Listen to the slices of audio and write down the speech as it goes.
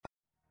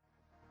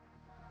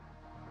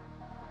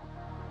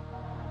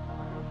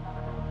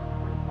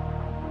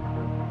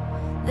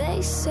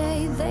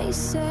They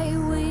say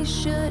we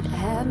should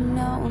have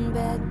known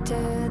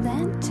better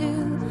than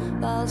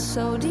to fall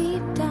so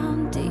deep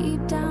down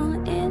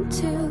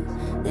into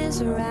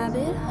this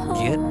rabbit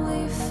hole. Get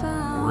we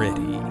found.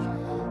 ready.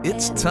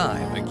 It's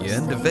time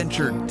again to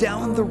venture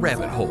down the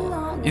rabbit hole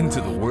into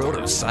the world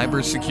of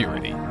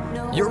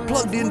cybersecurity. You're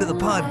plugged into the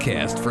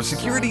podcast for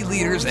security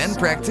leaders and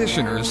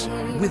practitioners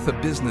with a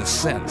business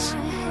sense.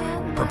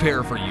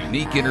 Prepare for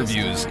unique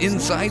interviews,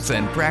 insights,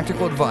 and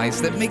practical advice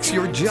that makes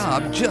your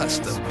job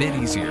just a bit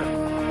easier.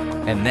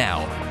 And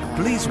now,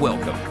 please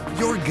welcome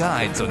your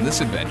guides on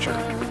this adventure,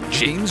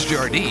 James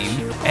Jardine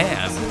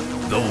and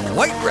the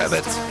White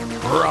Rabbit,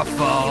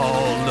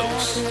 Ruffalo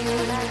Loose.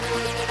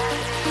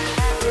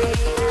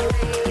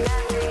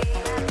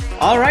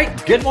 All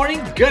right, good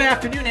morning, good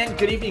afternoon, and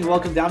good evening.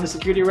 Welcome down the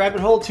Security Rabbit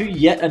Hole to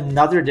yet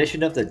another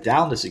edition of the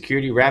Down the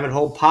Security Rabbit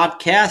Hole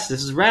podcast.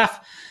 This is Raph,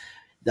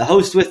 the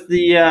host with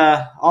the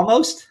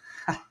almost.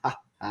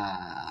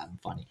 I'm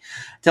funny.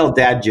 I tell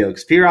dad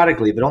jokes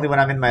periodically, but only when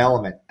I'm in my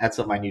element. That's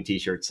what my new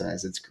t-shirt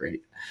says. It's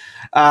great.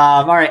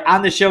 All right,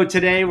 on the show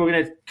today, we're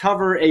going to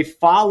cover a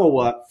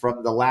follow-up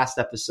from the last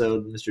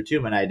episode Mr.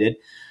 Tuma and I did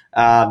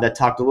that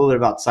talked a little bit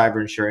about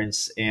cyber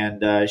insurance.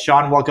 And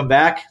Sean, welcome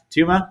back.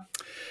 Tuma?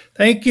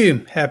 Thank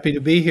you. Happy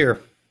to be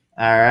here.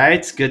 All right.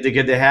 It's good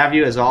to have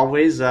you as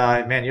always.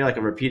 Man, you're like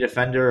a repeat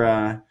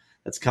offender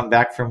that's come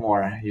back for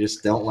more. You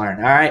just don't learn.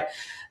 All right.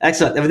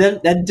 Excellent.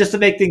 And then just to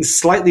make things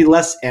slightly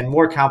less and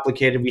more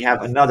complicated, we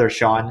have another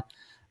Sean,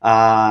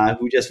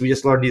 we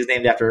just learned he's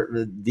named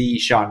after the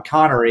Sean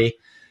Connery.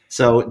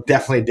 So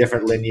definitely a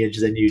different lineage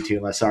than you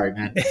two. I'm sorry,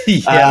 man.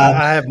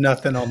 I have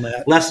nothing on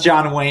that. Less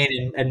John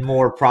Wayne and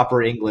more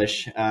proper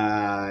English,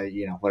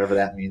 whatever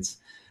that means.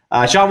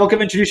 Sean,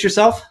 welcome. Introduce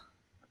yourself.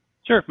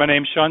 Sure. My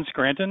name's Sean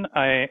Scranton.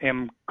 I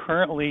am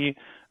currently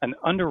an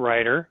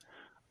underwriter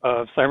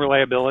of cyber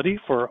liability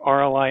for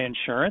RLI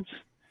Insurance.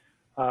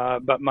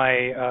 But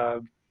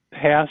my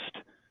past,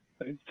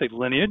 I'd say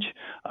lineage,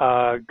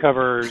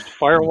 covers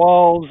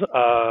firewalls,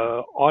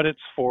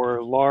 audits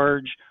for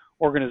large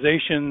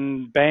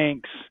organizations,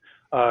 banks,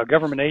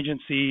 government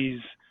agencies.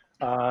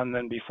 And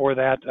then before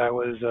that, I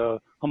was a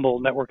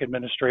humble network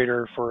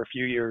administrator for a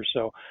few years.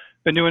 So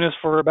been doing this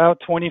for about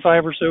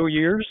 25 or so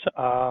years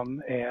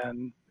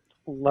and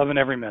loving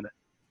every minute.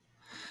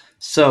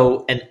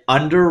 So an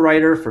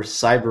underwriter for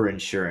cyber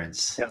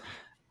insurance. Yeah.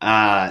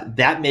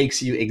 That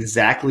makes you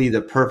exactly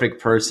the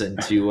perfect person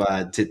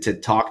to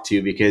talk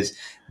to, because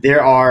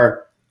there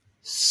are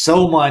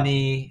so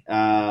many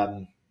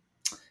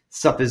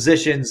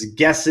suppositions,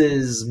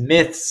 guesses,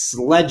 myths,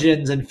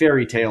 legends, and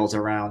fairy tales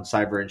around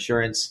cyber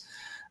insurance.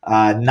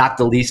 Not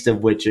the least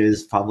of which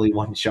is probably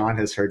one Sean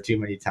has heard too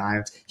many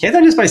times. Can't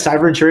I just buy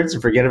cyber insurance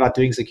and forget about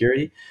doing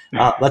security?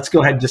 Let's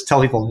go ahead and just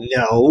tell people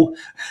no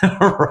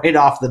right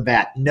off the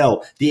bat.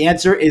 No. The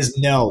answer is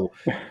no.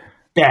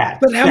 Bad.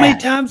 But how many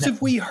times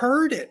have we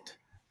heard it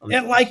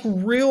at like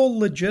real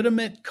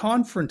legitimate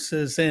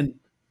conferences and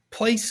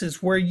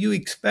places where you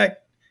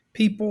expect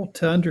people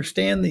to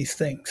understand these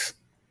things?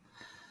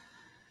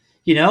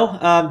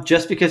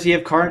 Just because you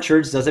have car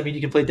insurance doesn't mean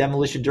you can play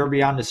demolition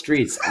derby on the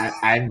streets.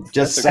 I'm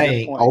just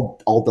saying,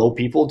 although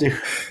people do.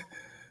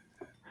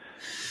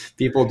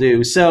 People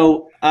do.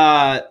 So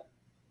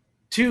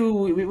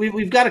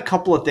we've got a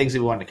couple of things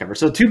that we want to cover.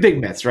 So two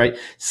big myths, right?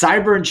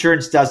 Cyber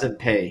insurance doesn't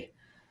pay.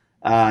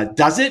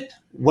 Does it?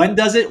 When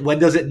does it? When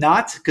does it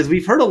not? Because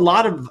we've heard a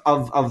lot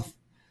of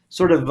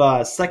sort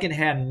of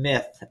secondhand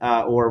myth,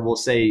 or we'll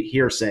say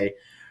hearsay,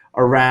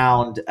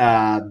 around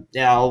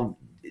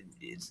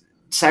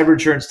cyber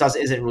insurance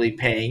isn't really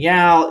paying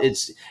out.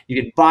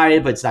 You can buy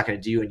it, but it's not going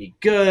to do you any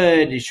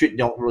good. You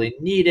don't really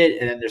need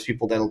it. And then there's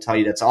people that'll tell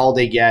you that's all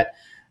they get,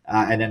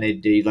 and then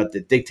they let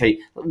it dictate.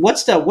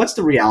 What's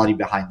the reality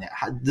behind that?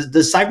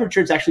 Does cyber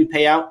insurance actually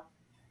pay out?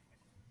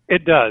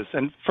 It does.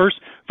 And first,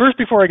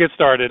 before I get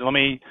started, let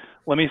me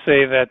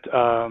say that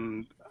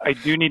I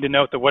do need to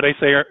note that what I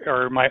say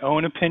are my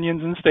own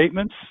opinions and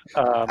statements.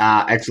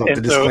 Excellent.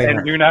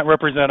 And do not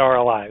represent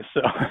RLI.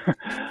 So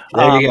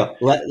there you go.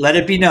 Let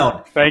it be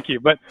known. Thank you.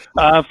 But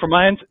from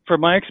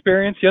my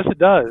experience, yes, it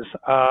does.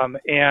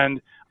 And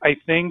I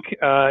think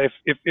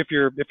if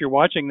you're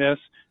watching this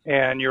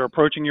and you're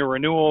approaching your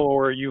renewal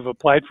or you've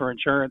applied for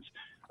insurance,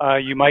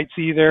 you might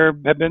see there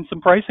have been some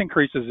price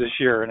increases this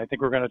year, and I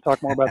think we're going to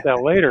talk more about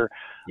that later.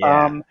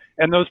 Yeah.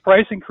 And those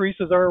price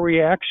increases are a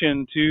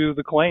reaction to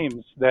the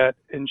claims that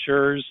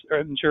insurers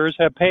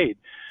have paid.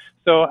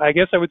 So I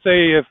guess I would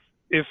say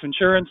if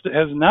insurance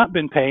has not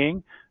been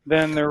paying,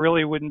 then there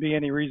really wouldn't be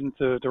any reason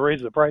to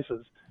raise the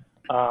prices.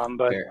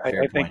 But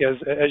I think as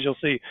you'll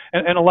see,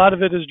 and a lot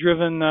of it is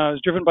driven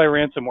by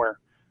ransomware.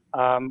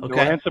 The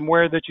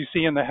ransomware that you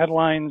see in the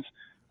headlines.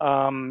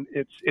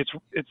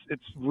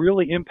 It's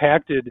really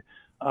impacted,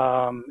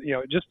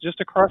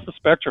 just across the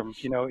spectrum,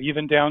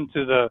 even down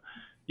to the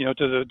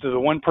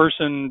one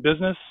person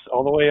business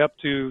all the way up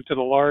to the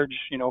large,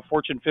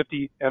 Fortune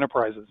 50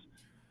 enterprises.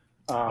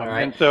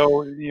 Right. And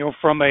so,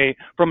 from an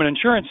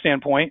insurance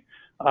standpoint,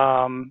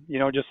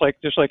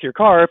 Just like your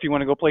car, if you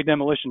want to go play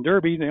demolition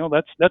derby,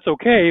 that's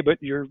okay,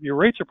 but your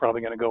rates are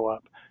probably going to go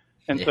up.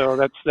 And so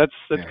that's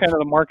kind of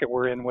the market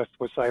we're in with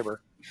cyber.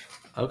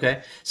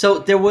 Okay, so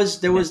there was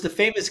the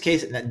famous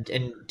case, and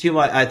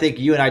Tuma, I think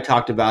you and I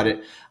talked about it,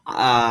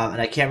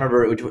 and I can't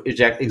remember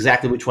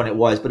exactly which one it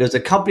was, but it was a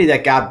company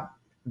that got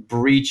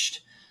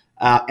breached,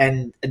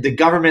 and the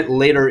government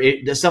later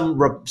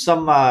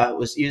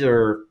was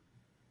either,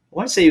 I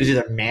want to say it was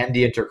either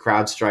Mandiant or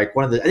CrowdStrike.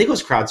 I think it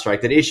was CrowdStrike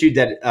that issued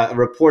that a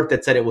report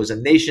that said it was a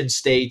nation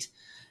state,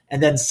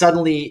 and then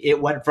suddenly it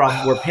went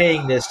from we're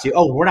paying this to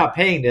we're not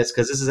paying this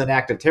because this is an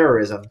act of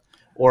terrorism.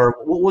 Or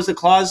what was the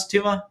clause,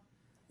 Tuma?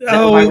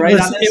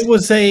 It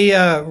was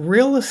a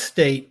real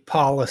estate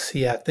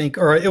policy, I think,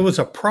 or it was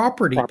a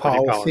property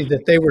policy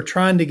that they were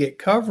trying to get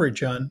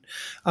coverage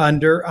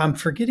under. I'm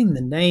forgetting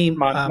the name.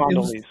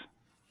 Mondelez.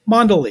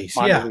 Mondelez,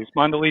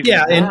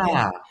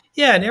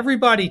 yeah. And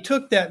everybody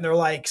took that and they're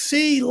like,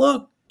 "See,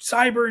 look,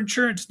 cyber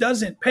insurance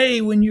doesn't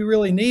pay when you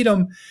really need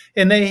them,"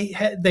 and they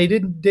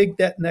didn't dig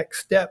that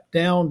next step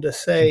down to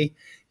say,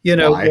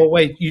 well,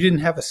 wait, you didn't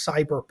have a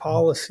cyber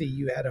policy,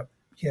 you had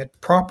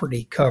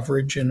property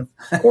coverage, and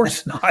of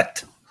course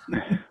not.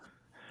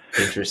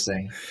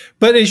 Interesting.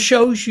 But it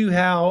shows you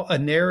how a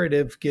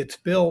narrative gets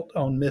built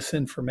on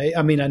misinformation.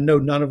 I mean, I know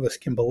none of us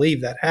can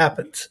believe that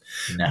happens,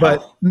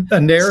 but a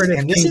narrative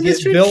can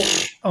get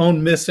built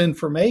on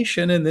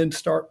misinformation and then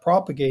start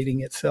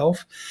propagating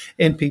itself,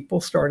 and people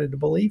started to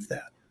believe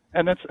that.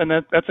 And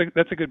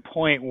that's a good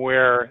point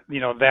where,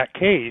 that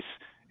case,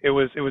 it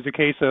was a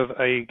case of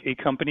a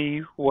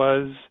company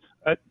was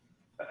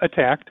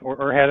attacked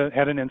or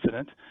had an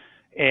incident,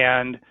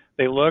 and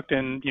they looked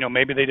and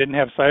maybe they didn't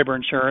have cyber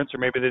insurance, or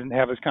maybe they didn't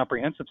have as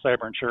comprehensive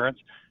cyber insurance,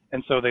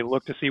 and so they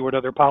looked to see what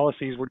other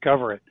policies would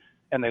cover it,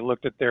 and they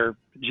looked at their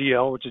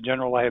GL, which is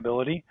general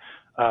liability.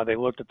 They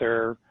looked at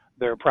their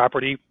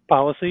property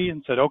policy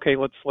and said, okay,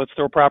 let's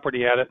throw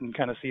property at it and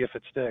kind of see if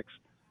it sticks.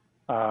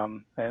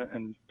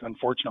 And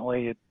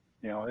unfortunately,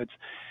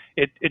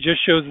 it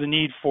just shows the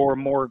need for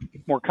more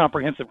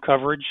comprehensive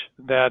coverage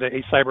that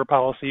a cyber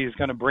policy is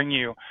going to bring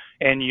you.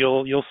 And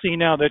you'll see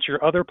now that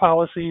your other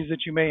policies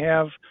that you may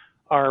have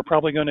are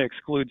probably going to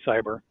exclude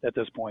cyber at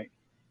this point.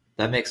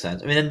 That makes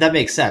sense. I mean, that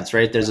makes sense,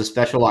 right? There's a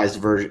specialized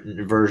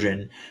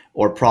version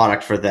or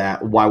product for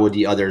that. Why would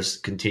the others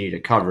continue to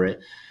cover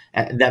it?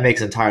 And that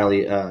makes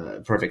entirely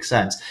perfect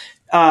sense.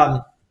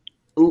 Let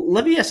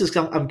me ask this.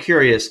 I'm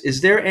curious.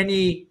 Is there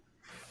any?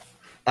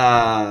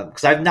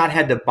 Because I've not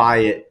had to buy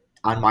it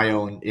on my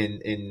own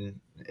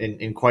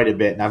in quite a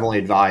bit, and I've only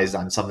advised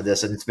on some of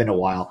this, and it's been a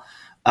while.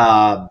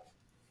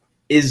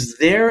 Is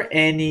there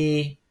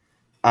any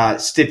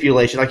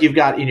stipulation, like you've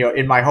got,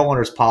 in my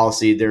homeowner's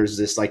policy, there's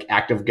this like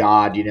act of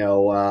God,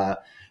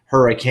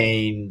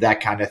 hurricane,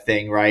 that kind of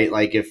thing, right?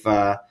 Like if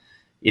the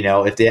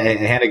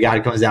hand of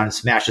God comes down and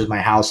smashes my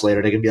house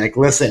later, they can be like,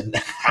 listen,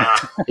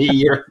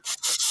 you're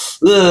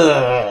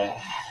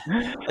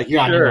like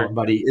you're on your own,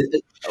 buddy.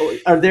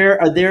 Are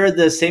there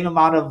the same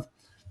amount of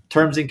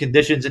terms and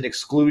conditions and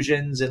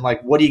exclusions, and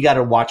like what do you got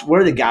to watch?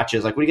 What are the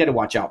gotchas? Like what do you got to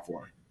watch out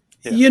for?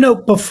 Yeah.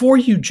 Before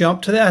you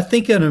jump to that, I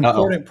think an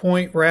important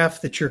point,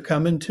 Raph, that you're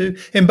coming to,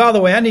 and by the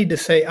way, I need to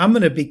say I'm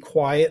going to be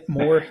quiet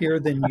more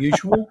here than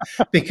usual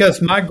because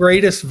my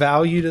greatest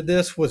value to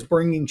this was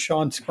bringing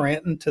Sean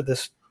Scranton to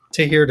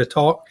here to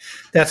talk.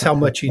 That's how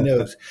much he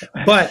knows.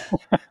 But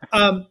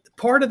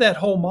part of that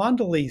whole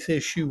Mondelez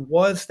issue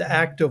was the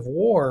act of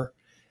war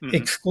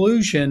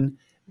exclusion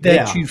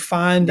that you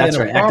find in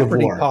a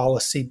property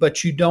policy,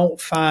 but you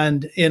don't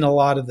find in a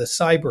lot of the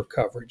cyber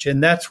coverage.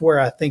 And that's where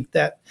I think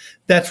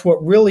that's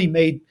what really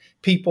made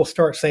people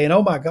start saying,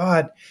 oh my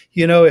God,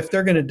 if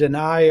they're going to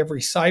deny every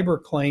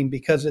cyber claim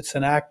because it's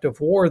an act of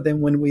war,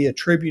 then when we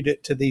attribute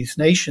it to these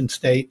nation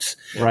states,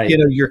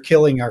 you're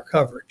killing our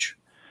coverage.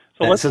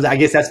 So I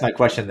guess that's my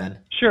question then.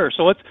 Sure.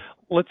 So let's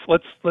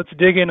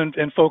dig in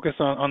and focus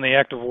on the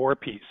act of war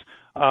piece.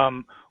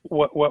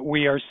 What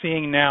we are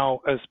seeing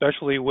now,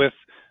 especially with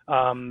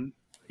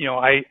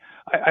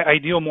I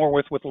deal more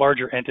with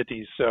larger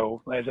entities.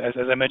 So as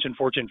I mentioned,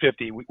 Fortune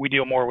 50, we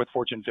deal more with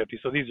Fortune 50.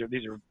 So these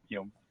are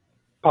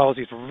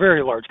policies for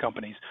very large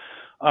companies.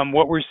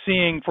 What we're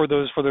seeing for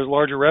those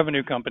larger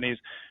revenue companies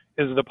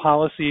is the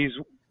policies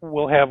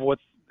will have what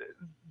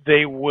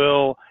they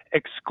will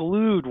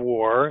exclude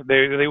war.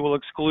 They will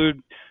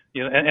exclude,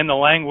 and the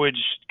language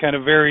kind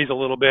of varies a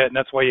little bit, and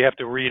that's why you have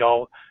to read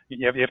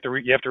you have to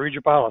read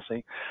your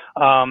policy.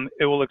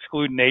 It will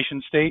exclude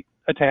nation state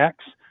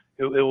attacks.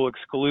 It will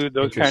exclude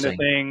those kind of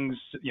things,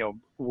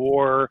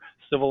 war,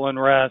 civil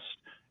unrest,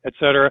 et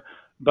cetera.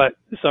 But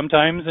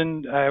sometimes,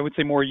 and I would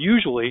say more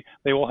usually,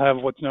 they will have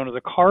what's known as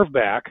a carve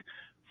back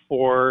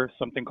for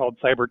something called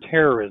cyber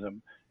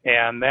terrorism,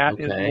 and that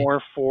is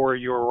more for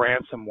your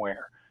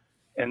ransomware.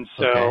 And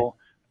so,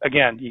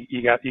 again,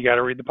 you got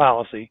to read the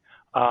policy,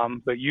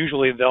 but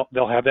usually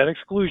they'll have that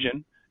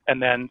exclusion, and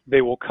then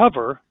they will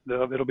cover.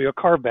 It'll be a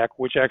carve back,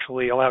 which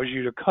actually allows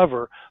you to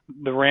cover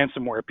the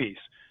ransomware piece.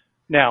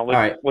 Now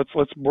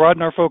let's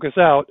broaden our focus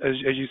out. As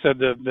you said,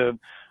 the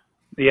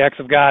the acts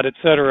of God,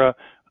 etc.,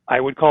 I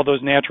would call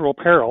those natural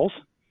perils.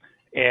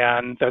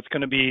 And that's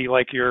going to be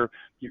like your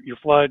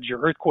floods, your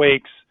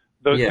earthquakes,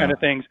 those kind of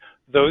things.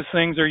 Those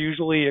things are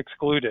usually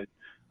excluded.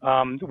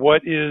 There's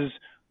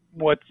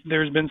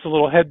been some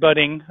little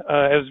headbutting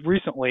as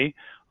recently.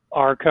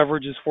 Our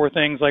coverage is for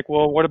things like,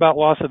 well, what about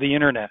loss of the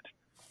internet?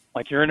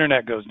 Like your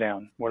internet goes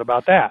down. What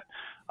about that?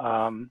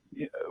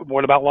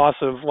 What about loss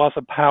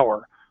of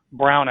power,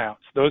 brownouts,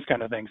 those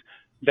kind of things?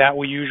 That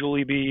will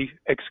usually be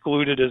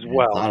excluded as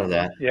well. Thought of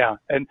that. Yeah,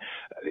 and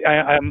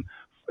I'm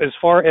as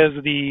far as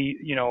the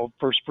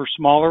for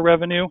smaller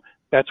revenue,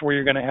 that's where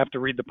you're going to have to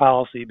read the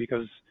policy,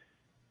 because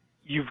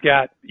you've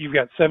got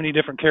 70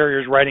 different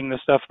carriers writing the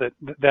stuff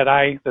that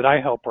I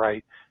help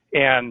write,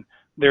 and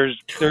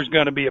there's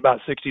going to be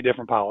about 60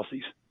 different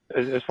policies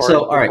as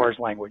far as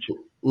language.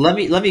 Let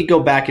me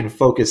go back and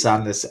focus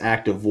on this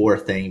active war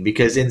thing,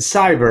 because in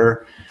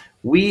cyber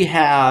we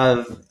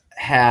have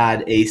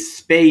had a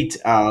spate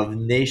of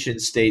nation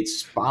state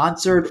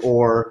sponsored,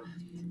 or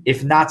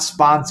if not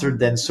sponsored,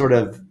 then sort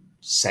of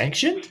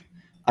sanctioned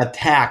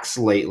attacks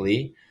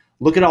lately.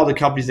 Look at all the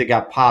companies that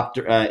got popped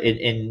in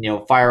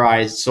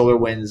FireEye,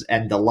 SolarWinds,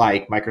 and the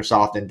like,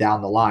 Microsoft, and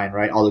down the line,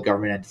 right? All the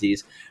government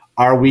entities.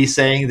 Are we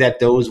saying that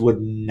those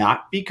would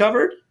not be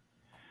covered?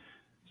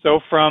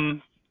 So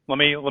let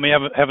me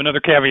have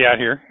another caveat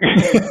here.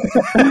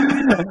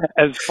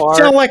 As far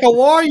sound like a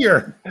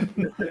lawyer.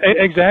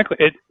 Exactly.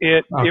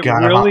 It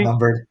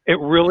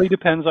really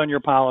depends on your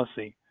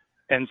policy.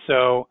 And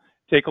so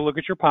take a look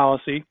at your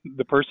policy.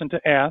 The person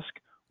to ask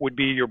would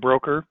be your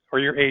broker or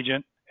your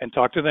agent, and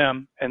talk to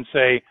them and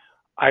say,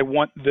 I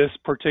want this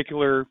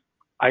particular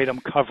item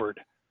covered.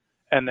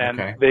 And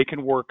then they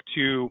can work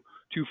to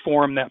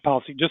form that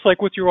policy. Just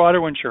like with your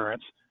auto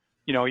insurance,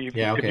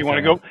 if you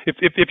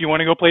want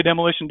to go play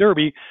demolition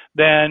derby,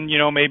 then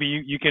maybe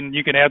you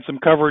can add some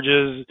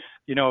coverages.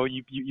 You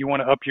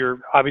want to up your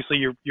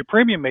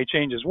premium may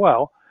change as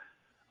well,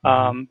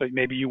 but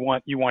maybe you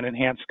want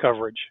enhanced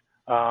coverage.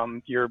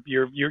 Your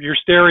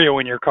stereo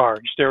in your car.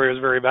 Your stereo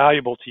is very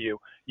valuable to you.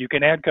 You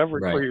can add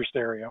coverage for your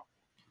stereo.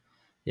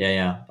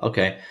 Yeah.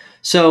 Okay.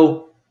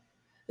 So,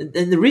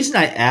 and the reason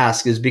I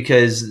ask is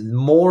because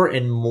more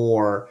and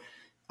more,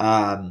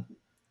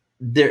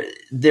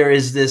 there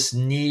is this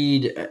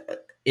need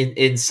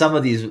in some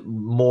of these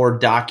more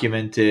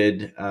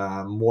documented,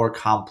 more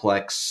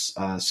complex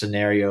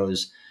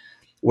scenarios,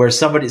 where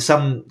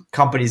some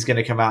company's going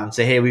to come out and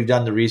say, "Hey, we've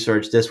done the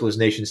research. This was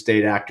nation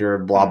state actor,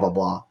 blah blah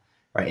blah,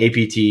 right?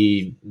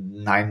 APT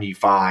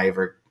 95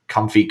 or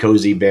Comfy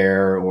Cozy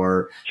Bear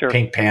or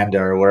Pink Panda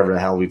or whatever the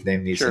hell we've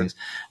named these things."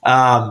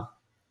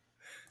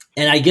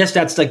 And I guess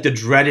that's like the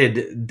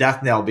dreaded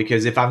death knell,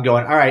 because if I'm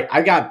going, all right,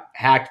 I got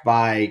hacked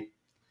by,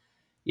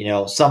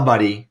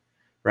 somebody,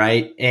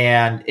 right?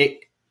 And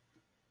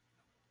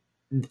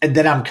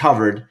then I'm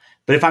covered.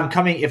 But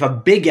if a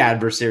big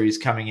adversary is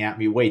coming at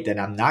me, wait, then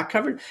I'm not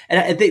covered. And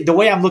I think the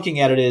way I'm looking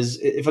at it is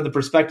from the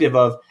perspective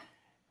of,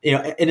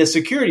 in a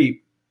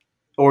security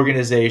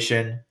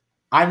organization,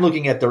 I'm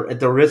looking at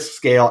the risk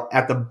scale.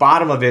 At the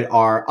bottom of it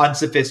are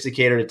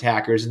unsophisticated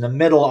attackers. In the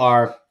middle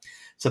are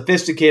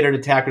sophisticated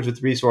attackers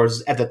with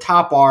resources. At the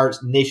top are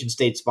nation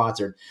state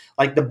sponsored.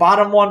 Like the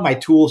bottom one, my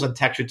tools and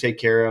tech should take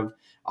care of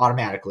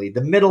automatically.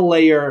 The middle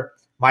layer,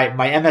 my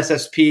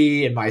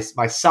MSSP and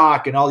my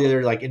SOC and all the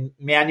other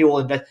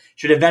manual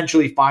should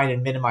eventually find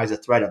and minimize the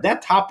threat of.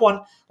 That top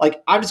one,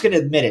 I'm just going to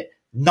admit it.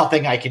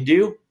 Nothing I can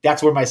do.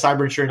 That's where my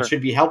cyber insurance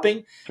should be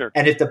helping. Sure.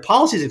 And if the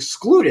policy is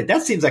excluded,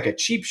 that seems like a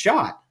cheap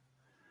shot.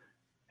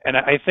 And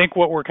I think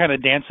what we're kind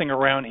of dancing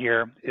around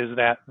here is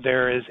that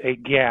there is a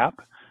gap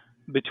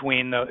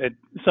between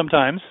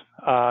sometimes,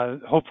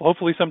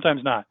 hopefully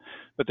sometimes not,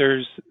 but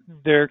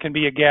there can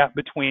be a gap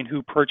between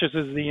who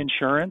purchases the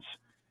insurance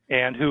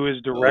and who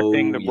is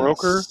directing the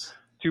broker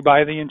to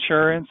buy the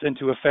insurance and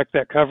to affect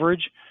that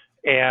coverage,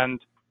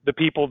 and the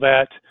people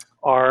that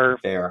are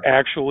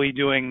actually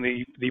doing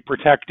the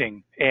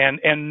protecting and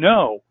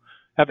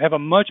have a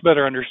much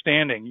better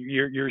understanding.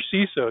 Your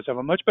CISOs have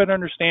a much better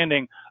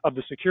understanding of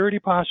the security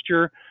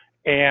posture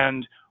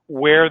and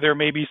where there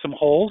may be some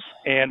holes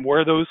and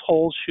where those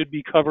holes should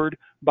be covered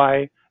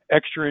by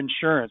extra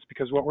insurance,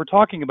 because what we're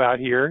talking about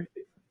here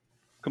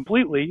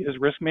completely is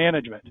risk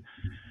management.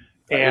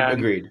 And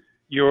agreed.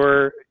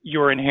 Your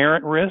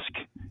inherent risk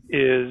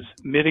is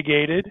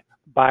mitigated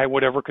by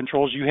whatever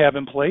controls you have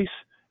in place,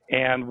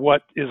 and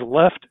what is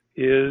left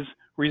is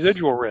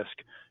residual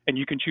risk. And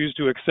you can choose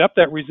to accept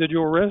that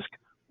residual risk,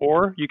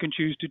 or you can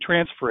choose to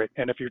transfer it.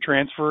 And if you're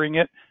transferring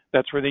it,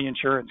 that's where the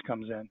insurance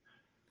comes in.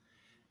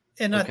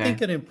 And I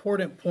think an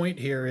important point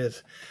here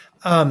is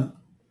a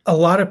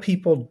lot of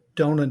people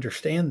don't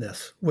understand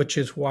this, which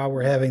is why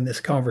we're having this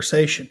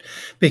conversation,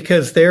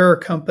 because there are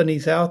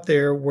companies out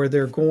there where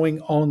they're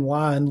going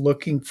online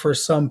looking for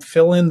some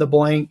fill in the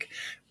blank,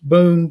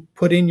 boom,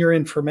 put in your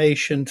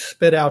information,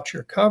 spit out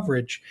your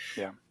coverage,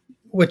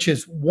 which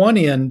is one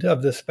end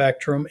of the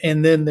spectrum.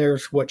 And then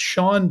there's what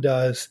Sean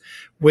does,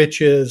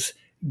 which is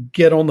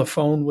get on the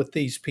phone with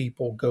these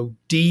people, go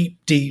deep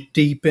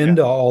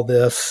into all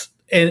this,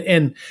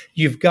 and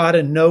you've got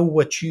to know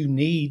what you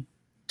need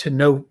to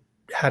know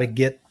how to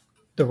get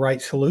the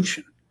right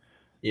solution.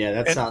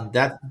 Yeah,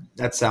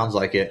 that sounds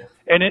like it.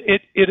 And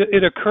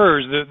it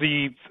occurs,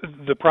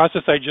 the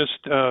process I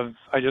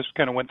just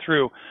kind of went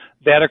through,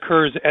 that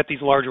occurs at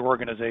these larger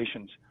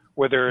organizations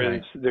where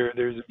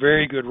there's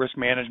very good risk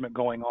management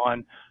going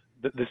on.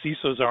 The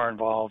CISOs are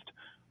involved.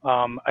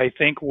 I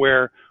think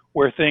where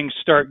things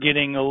start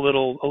getting a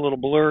little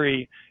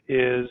blurry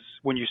is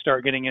when you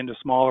start getting into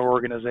smaller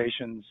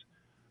organizations,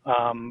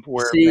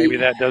 where maybe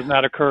that does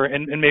not occur,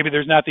 and maybe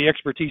there's not the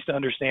expertise to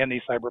understand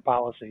these cyber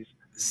policies.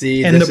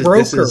 And the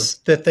broker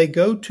that they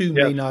go to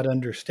may not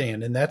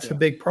understand, and that's a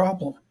big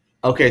problem.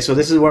 Okay, so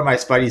this is where my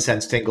spidey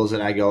sense tingles,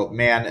 and I go,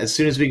 man, as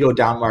soon as we go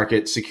down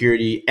market,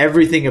 security,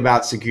 everything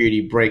about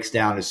security breaks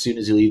down as soon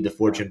as you leave the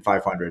Fortune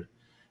 500.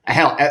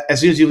 Hell,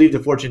 as soon as you leave the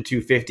Fortune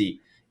 250,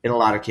 in a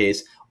lot of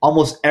cases,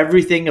 almost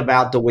everything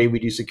about the way we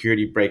do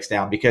security breaks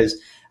down,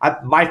 because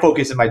my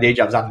focus in my day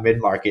job is on the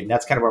mid-market, and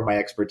that's kind of where my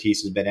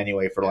expertise has been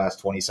anyway for the last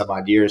 20 some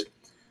odd years.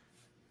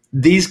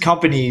 These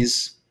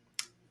companies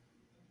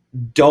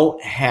don't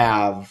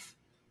have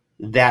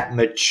that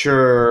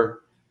mature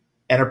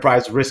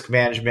enterprise risk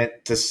management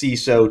to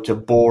CISO to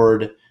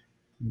board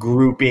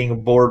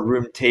grouping,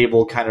 boardroom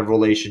table kind of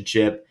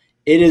relationship.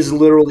 It is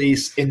literally,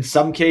 in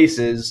some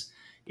cases,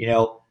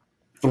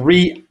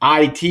 3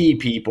 IT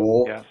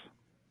people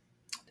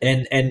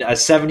and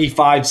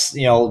 75,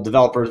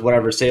 developers,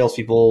 whatever,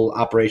 salespeople,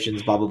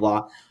 operations, blah, blah,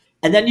 blah.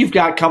 And then you've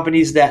got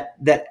companies that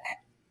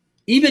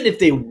even if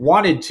they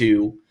wanted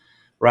to,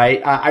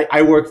 right?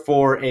 I work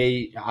for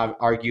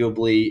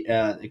arguably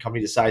a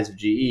company the size of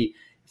GE.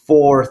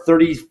 For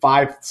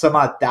 35 some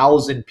odd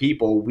thousand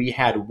people, we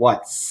had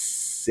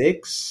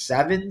 6,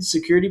 7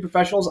 security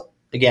professionals.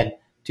 Again,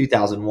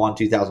 2001,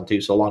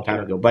 2002, so a long time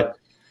ago. But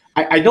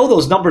I know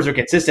those numbers are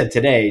consistent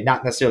today,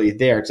 not necessarily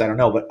there because I don't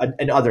know, but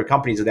in other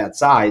companies of that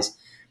size.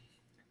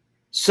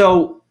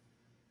 So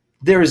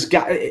there's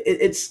got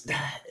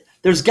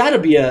to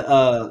be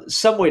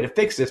some way to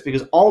fix this,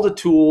 because all the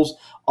tools,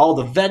 all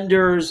the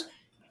vendors,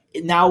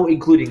 now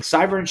including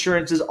cyber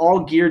insurance, is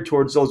all geared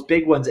towards those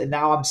big ones. And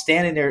now I'm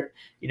standing there,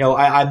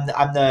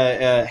 I'm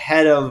the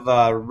head of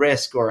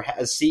risk or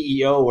a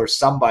CEO or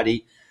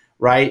somebody,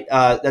 right?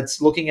 That's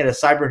looking at a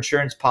cyber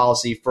insurance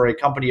policy for a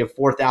company of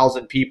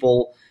 4,000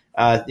 people,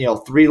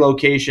 3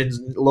 locations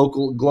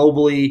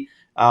globally,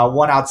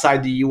 1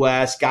 outside the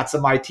US, got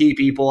some IT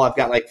people. I've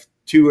got like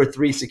 2 or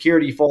 3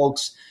 security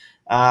folks.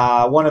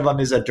 One of them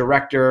is a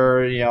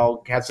director,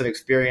 has some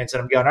experience,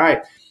 and I'm going, all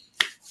right,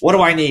 what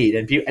do I need?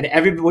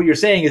 And what you're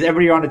saying is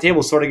everybody around the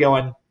table is sort of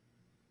going,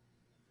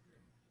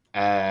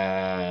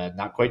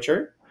 not quite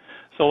sure.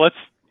 So let's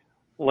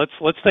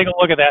take a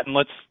look at that, and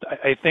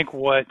I think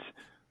what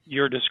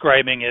you're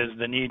describing is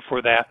the need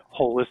for that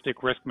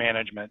holistic risk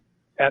management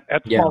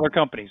at smaller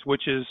companies,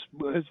 which is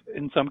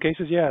in some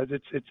cases,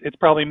 it's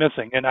probably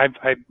missing. And I've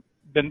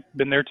been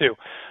there too.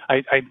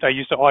 I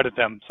used to audit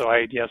them, so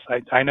I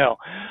know.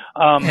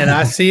 And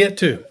I see it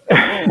too.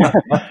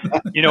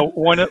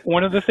 One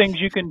of the things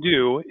you can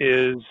do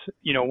is,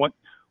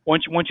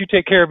 once you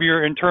take care of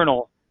your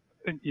internal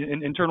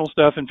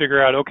stuff and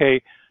figure out,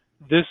 okay,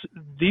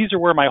 these are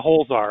where my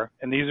holes are,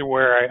 and these are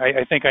where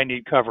I think I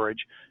need coverage.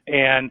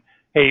 And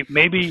hey,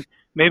 maybe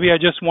I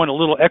just want a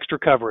little extra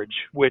coverage,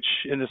 which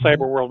in the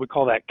cyber world we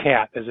call that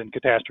CAT, as in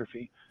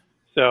catastrophe.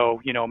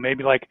 So,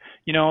 maybe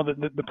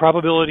the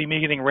probability of me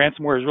getting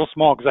ransomware is real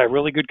small because I have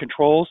really good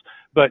controls,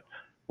 but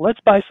let's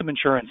buy some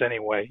insurance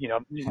anyway.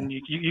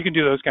 You can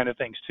do those kind of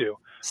things too.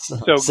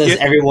 So says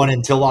everyone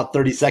until about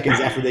 30 seconds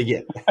after they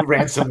get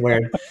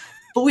ransomware.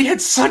 But we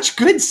had such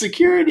good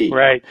security.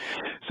 Right.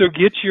 So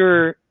get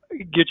your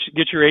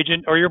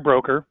agent or your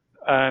broker,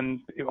 and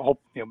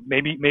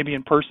maybe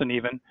in person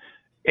even,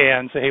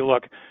 and say, hey,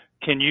 look,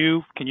 can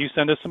you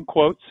send us some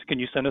quotes? Can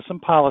you send us some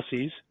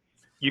policies?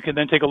 You can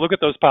then take a look at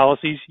those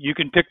policies. You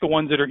can pick the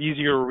ones that are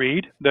easier to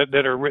read,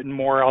 that are written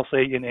more, I'll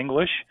say, in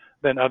English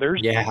than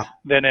others,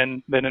 than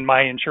in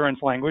my insurance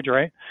language,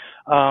 right?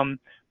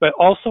 But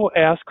also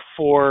ask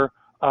for,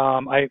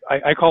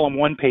 I call them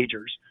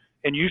one-pagers.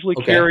 And usually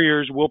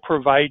carriers will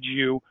provide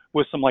you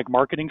with some like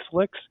marketing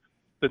slicks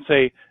that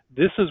say,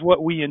 this is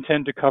what we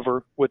intend to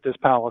cover with this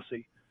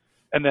policy.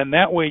 And then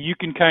that way you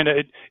can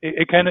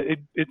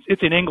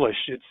it's in English.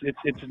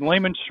 It's in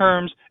layman's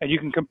terms, and you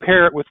can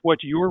compare it with what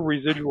your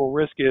residual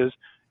risk is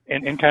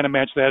and kind of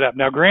match that up.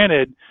 Now,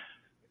 granted,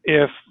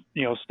 if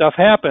stuff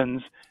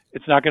happens,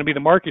 it's not going to be the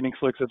marketing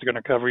slicks that's going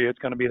to cover you. It's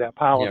going to be that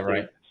policy. Yeah,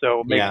 right.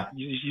 So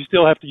you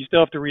still have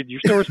to read. You're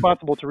still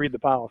responsible to read the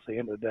policy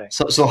end of the day.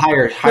 So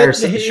hire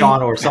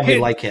Sean or somebody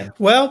like him.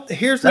 Well,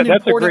 here's an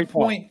important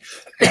point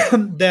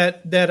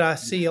that I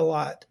see a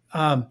lot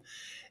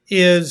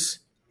is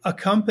a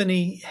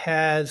company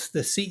has the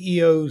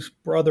CEO's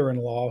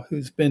brother-in-law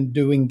who's been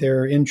doing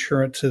their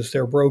insurance as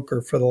their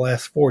broker for the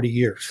last 40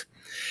 years.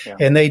 Yeah.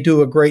 And they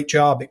do a great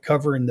job at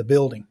covering the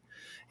building.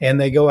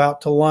 And they go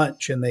out to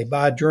lunch and they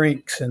buy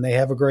drinks and they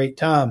have a great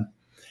time.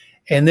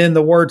 And then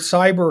the word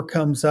cyber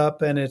comes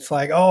up and it's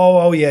like,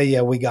 oh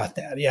yeah, we got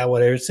that. Yeah,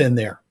 whatever, it's in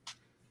there.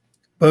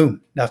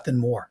 Boom, nothing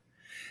more.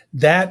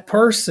 That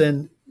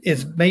person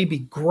is maybe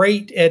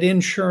great at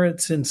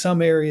insurance in some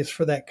areas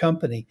for that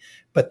company,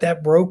 but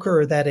that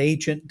broker or that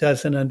agent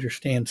doesn't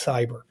understand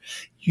cyber.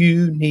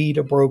 You need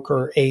a broker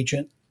or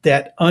agent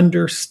that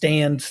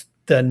understands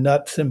the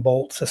nuts and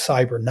bolts of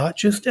cyber, not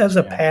just as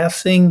a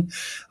passing,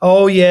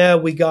 oh yeah,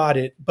 we got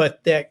it,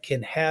 but that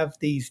can have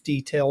these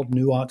detailed,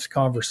 nuanced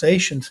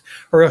conversations,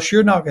 or else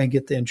you're not going to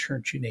get the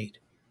insurance you need.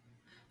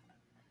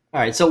 All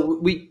right. So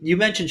you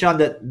mentioned, Sean,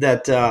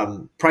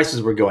 that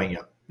prices were going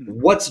up.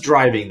 What's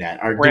driving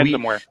that?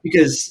 Ransomware.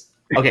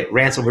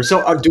 Ransomware.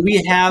 So do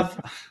we have?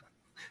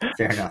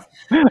 Fair enough,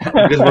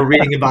 because we're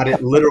reading about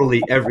it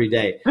literally every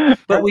day.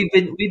 But we've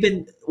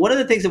been one of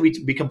the things that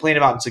we complain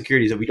about in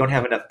security is that we don't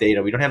have enough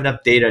data. We don't have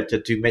enough data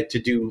to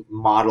do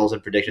models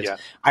and predictions. Yeah.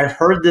 I've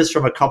heard this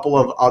from a couple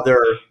of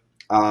other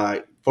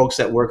folks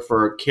that work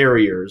for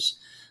carriers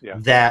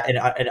that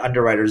and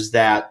underwriters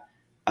that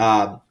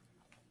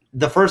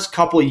the first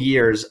couple of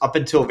years up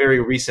until very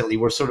recently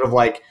were sort of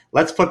like,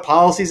 let's put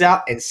policies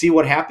out and see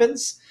what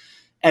happens.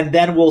 And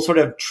then we'll sort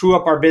of true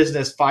up our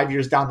business 5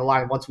 years down the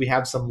line once we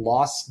have some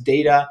loss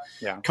data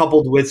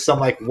coupled with some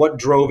like what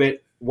drove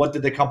it, what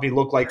did the company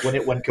look like when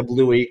it went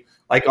kablooey,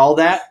 like all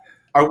that.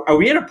 Are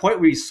we at a point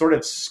where we sort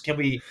of can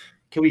we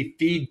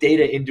feed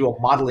data into a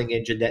modeling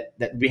engine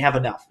that we have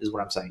enough is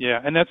what I'm saying.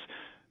 Yeah, and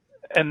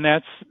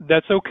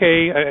that's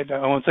okay.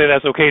 I won't say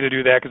that's okay to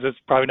do that because it's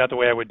probably not the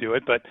way I would do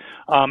it, but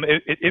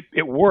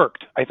it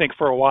worked, I think,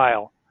 for a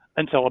while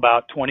until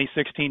about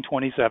 2016,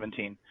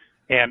 2017.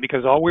 And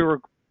because all we were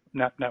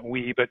not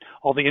we, but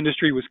all the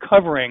industry was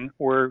covering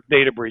were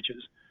data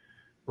breaches.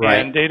 Right.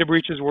 And data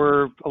breaches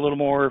were a little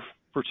more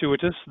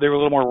fortuitous. They were a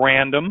little more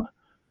random.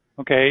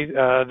 Okay.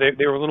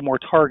 They were a little more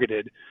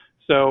targeted.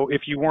 So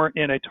if you weren't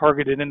in a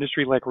targeted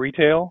industry like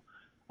retail,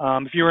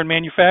 if you were in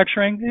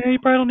manufacturing, you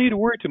probably don't need to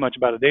worry too much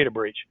about a data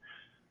breach.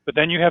 But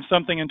then you have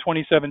something in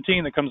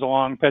 2017 that comes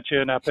along,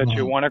 petcha, not petcha,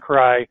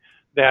 WannaCry,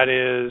 that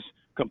is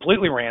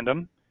completely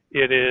random.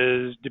 It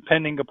is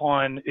depending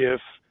upon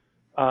if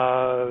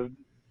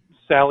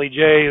Sally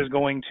J is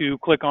going to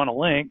click on a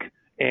link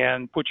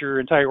and put your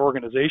entire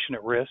organization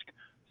at risk.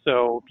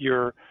 So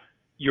your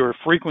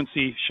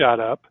frequency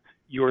shot up,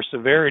 your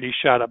severity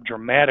shot up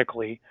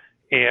dramatically,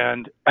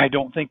 and I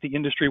don't think the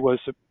industry was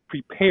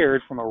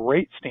prepared from a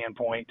rate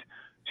standpoint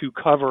to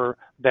cover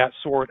that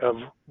sort of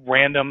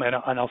random and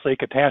I'll say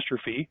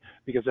catastrophe,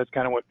 because that's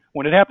kind of what,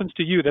 when it happens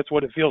to you, that's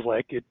what it feels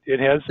like. It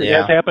has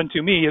happened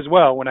to me as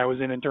well when I was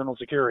in internal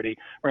security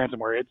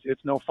ransomware.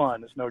 It's no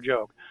fun. It's no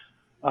joke.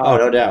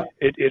 No doubt.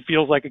 It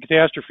feels like a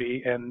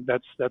catastrophe, and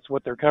that's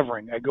what they're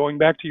covering. Going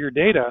back to your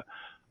data,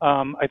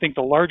 I think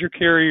the larger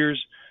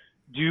carriers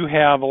do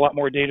have a lot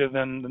more data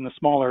than the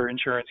smaller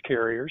insurance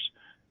carriers,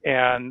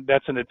 and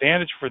that's an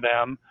advantage for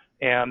them,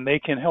 and they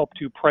can help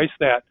to price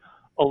that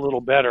a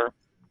little better.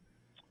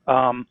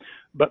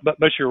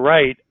 But you're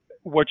right.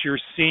 What you're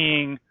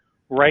seeing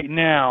right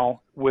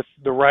now with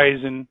the rise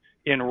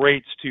in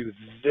rates to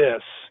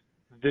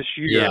this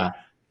year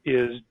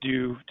is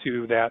due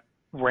to that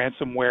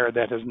ransomware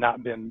that has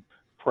not been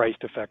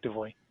priced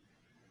effectively.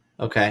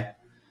 Okay.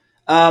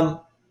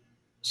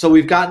 So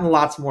we've gotten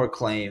lots more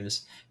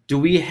claims. Do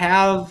we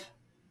have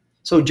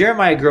 – so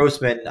Jeremiah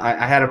Grossman,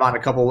 I had him on a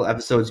couple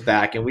episodes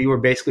back, and we were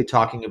basically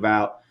talking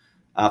about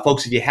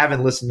folks, if you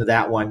haven't listened to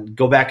that one,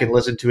 go back and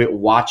listen to it,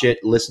 watch it,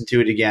 listen to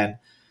it again.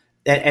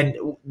 And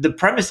the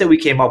premise that we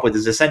came up with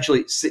is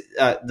essentially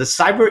the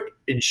cyber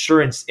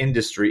insurance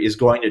industry is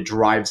going to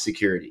drive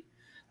security.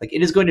 Like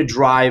it is going to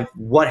drive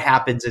what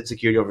happens in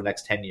security over the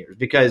next 10 years,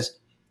 because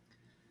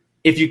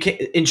if you can,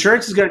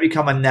 insurance is going to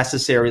become a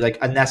necessary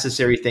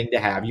thing to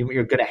have.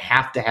 You're going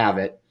to have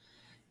it.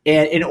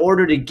 And in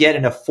order to get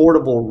an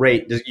affordable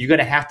rate, you're going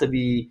to have to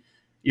be,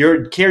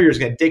 your carrier is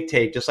going to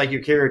dictate, just like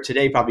your carrier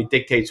today probably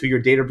dictates who your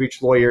data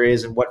breach lawyer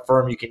is and what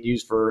firm you can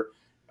use for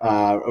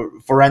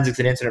forensics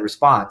and incident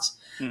response.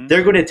 Mm-hmm.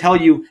 They're going to tell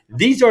you,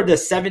 these are the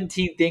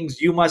 17 things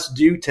you must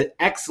do to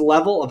X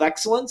level of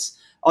excellence.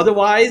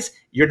 Otherwise,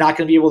 you're not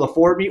going to be able to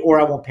afford me,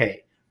 or I won't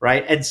pay,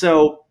 right? And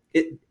so,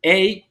 do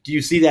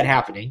you see that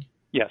happening?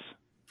 Yes,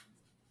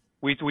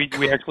 we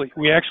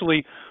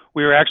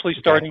are actually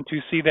starting to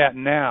see that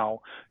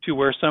now, to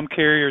where some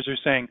carriers are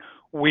saying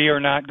we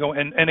are not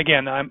going. And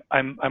again,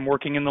 I'm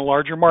working in the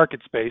larger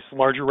market space,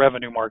 larger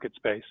revenue market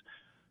space,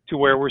 to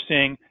where we're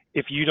seeing,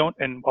 if you don't,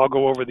 and I'll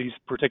go over these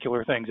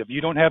particular things. If you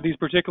don't have these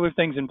particular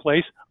things in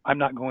place, I'm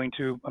not going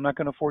to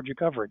afford you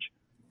coverage.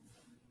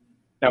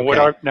 Now, what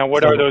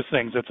are those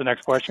things? That's the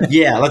next question.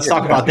 Yeah, let's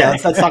talk about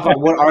that. Let's talk about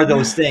what are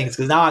those things,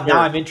 because now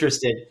I'm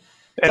interested.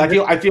 I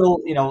feel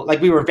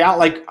like we were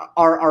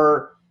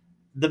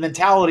the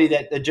mentality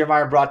that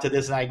Jeremiah brought to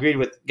this, and I agreed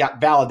with,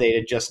 got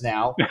validated just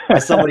now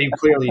as somebody who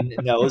clearly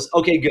knows.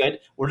 Okay, good.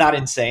 We're not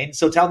insane.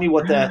 So tell me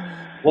what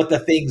the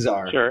things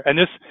are. Sure. And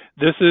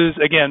this is,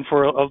 again,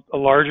 for a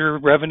larger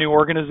revenue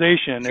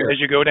organization. Sure. As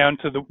you go down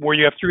to where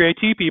you have 3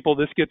 IT people,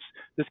 this gets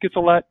a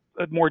lot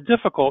more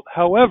difficult.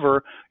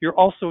 However, you're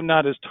also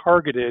not as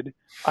targeted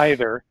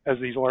either as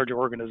these larger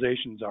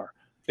organizations are.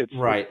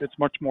 It's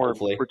much more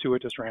Hopefully.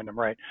 gratuitous random,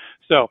 right?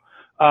 So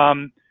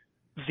some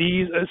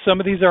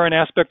of these are an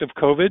aspect of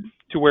COVID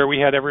to where we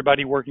had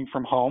everybody working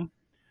from home.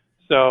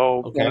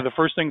 So one of the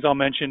first things I'll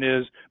mention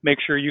is make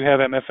sure you have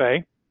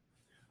MFA.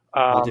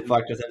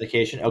 Multi-factor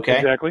authentication. Okay.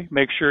 Exactly.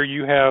 Make sure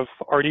you have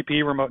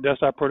RDP, remote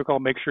desktop protocol.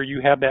 Make sure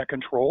you have that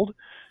controlled.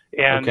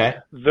 And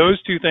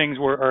those two things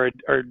are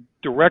a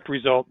direct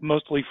result,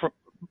 mostly from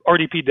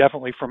RDP,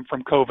 definitely from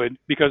COVID.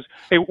 Because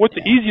hey, what's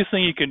the easiest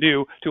thing you can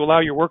do to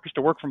allow your workers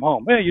to work from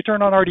home? Hey, you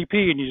turn on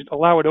RDP and you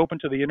allow it open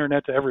to the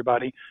internet to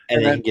everybody,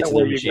 and then you get to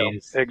the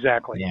machines.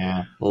 Exactly.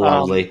 Yeah.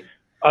 Lovely.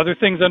 Other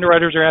things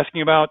underwriters are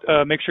asking about: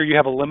 make sure you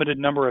have a limited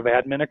number of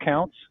admin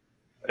accounts.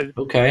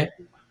 Okay.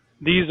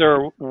 These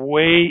are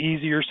way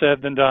easier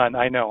said than done.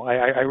 I know.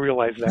 I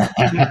realize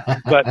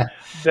that. But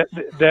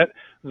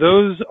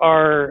those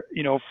are,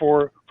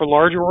 for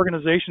larger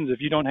organizations,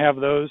 if you don't have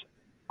those,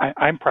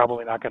 I'm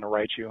probably not going to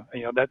write you.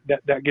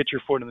 That gets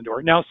your foot in the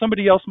door. Now,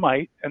 somebody else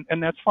might,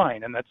 and that's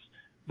fine. And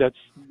that's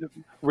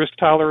risk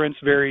tolerance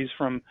varies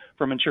from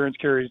insurance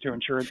carrier to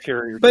insurance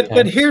carrier.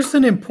 But here's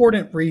an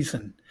important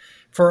reason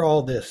for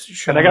all this,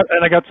 Sean. And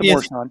I got some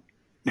more, Sean.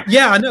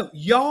 Yeah, I know.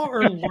 Y'all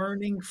are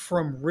learning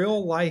from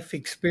real life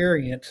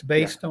experience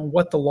based on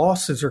what the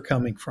losses are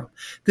coming from.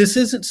 This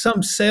isn't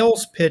some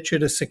sales pitch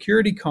at a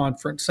security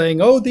conference saying,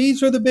 oh,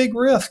 these are the big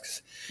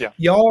risks. Yeah.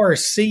 Y'all are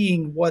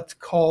seeing what's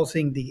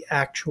causing the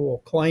actual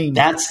claim.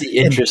 That's the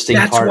interesting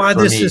part. That's why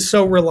this is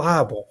so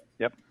reliable.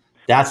 Yep.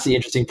 That's the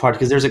interesting part,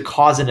 because there's a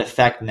cause and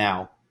effect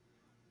now.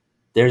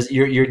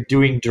 You're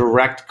doing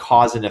direct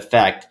cause and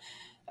effect.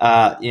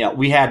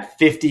 We had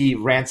 50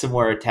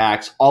 ransomware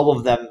attacks. All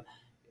of them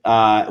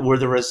were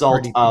the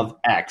result of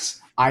X.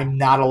 I'm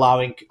not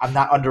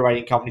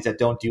underwriting companies that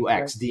don't do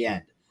X. The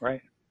end.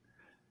 Right.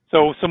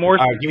 So some more.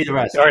 All right, give me the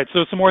rest. All right.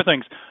 So some more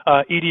things.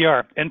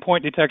 EDR,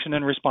 endpoint detection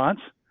and response.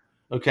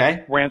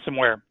 Okay.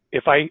 Ransomware.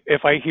 If I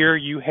hear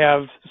you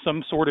have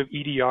some sort of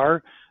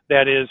EDR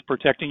that is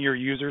protecting your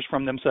users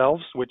from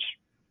themselves, which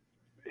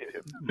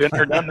been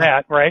there, done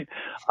that, right?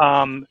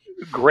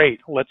 Great.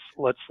 Let's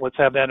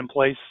have that in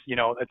place.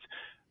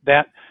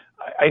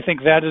 I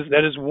think that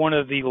is one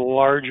of the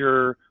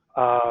larger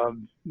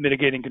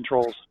mitigating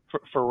controls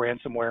for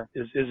ransomware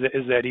is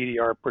that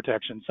EDR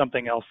protection.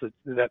 Something else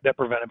that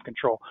preventive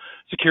control.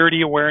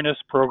 Security awareness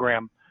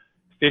program,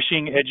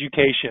 phishing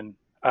education.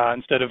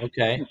 Instead of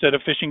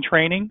phishing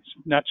training,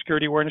 not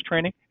security awareness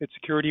training, it's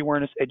security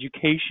awareness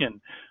education,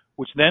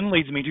 which then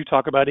leads me to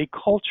talk about a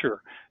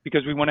culture,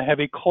 because we want to have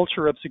a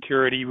culture of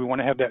security. We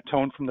want to have that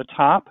tone from the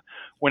top.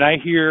 When I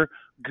hear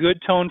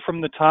good tone from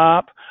the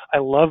top, I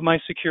love my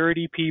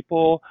security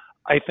people,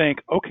 I think,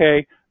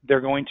 okay,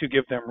 they're going to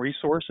give them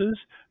resources,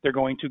 they're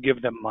going to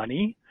give them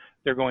money,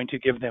 they're going to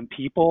give them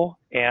people,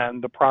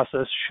 and the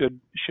process should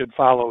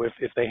follow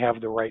if they have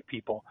the right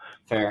people.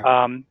 Fair.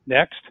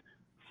 Next,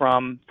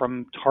 from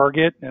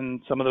Target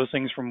and some of those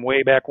things from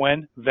way back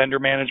when, vendor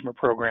management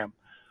program.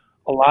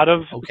 A lot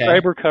of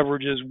cyber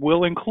coverages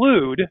will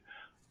include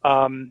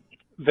outsourced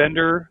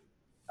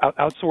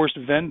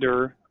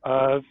vendor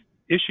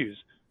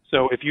issues.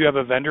 So if you have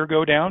a vendor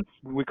go down,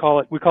 we call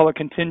it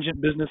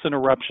contingent business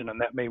interruption, and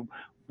that may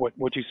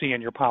what you see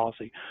in your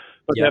policy.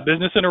 But that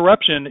business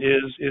interruption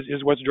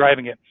is what's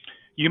driving it.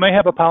 You may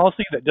have a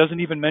policy that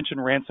doesn't even mention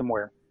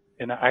ransomware.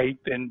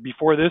 And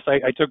before this,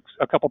 I took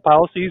a couple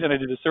policies and I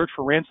did a search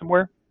for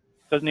ransomware.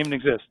 Doesn't even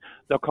exist.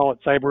 They'll call it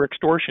cyber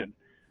extortion.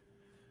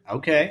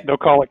 Okay. They'll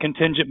call it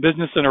contingent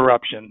business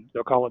interruption.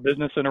 They'll call it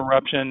business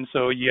interruption.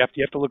 So you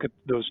have to look at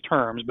those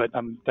terms, but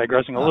I'm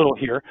digressing a little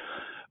here.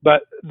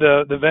 But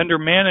the vendor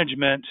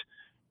management,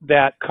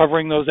 that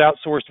covering those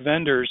outsourced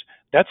vendors,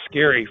 that's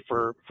scary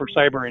for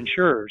cyber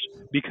insurers,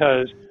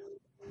 because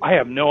I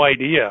have no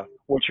idea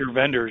what your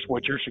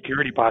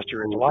security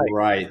posture is like.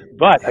 Right.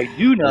 But I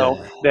do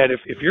know that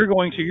if you're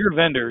going to your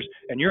vendors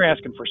and you're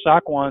asking for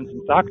SOC 1s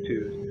and SOC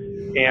 2s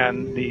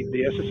and the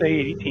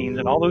SSA 18s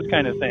and all those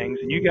kind of things,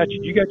 and you got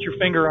your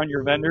finger on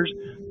your vendors,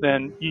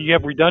 then you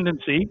have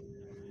redundancy,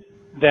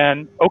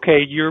 then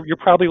okay, you're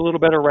probably a little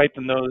better right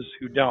than those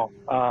who don't.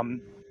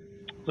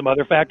 Some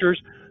other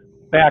factors: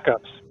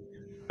 backups,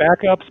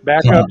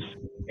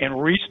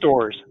 and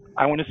restores.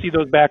 I want to see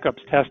those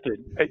backups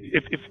tested.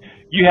 If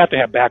you have to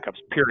have backups,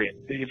 period.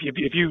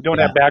 If you don't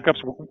have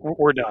backups,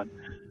 we're done.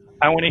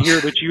 I want to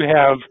hear that you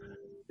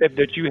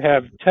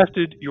have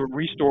tested your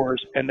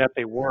restores and that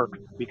they work,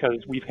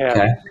 because we've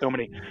had so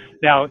many.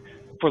 Now,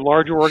 for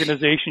larger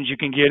organizations, you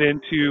can get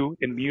into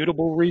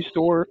immutable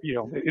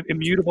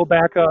immutable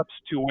backups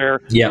to where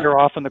they're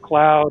off in the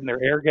cloud and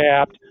they're air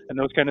gapped and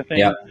those kind of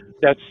things.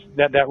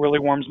 That really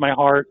warms my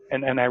heart,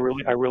 and I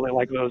really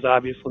like those,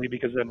 obviously,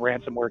 because then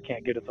ransomware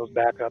can't get at those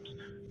backups,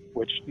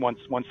 which once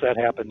that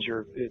happens,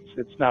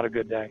 it's not a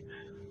good day.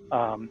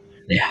 So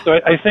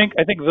I think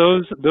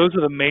those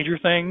are the major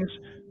things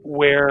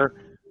where,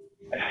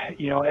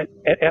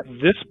 at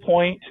this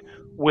point,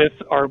 with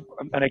our,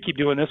 and I keep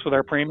doing this with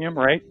our premium,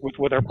 right?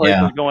 With our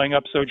prices going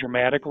up so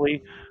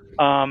dramatically,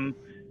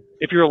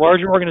 if you're a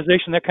larger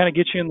organization, that kind of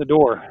gets you in the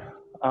door,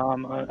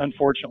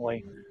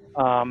 unfortunately.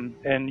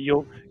 and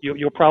you'll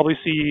probably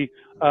see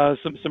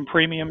some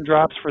premium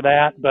drops for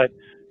that. But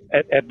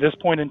at this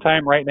point in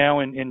time, right now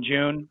in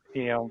June,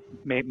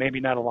 maybe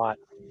not a lot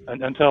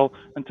until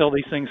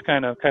these things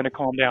kind of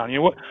calm down.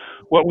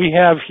 What we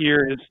have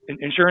here is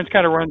insurance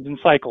kind of runs in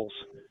cycles.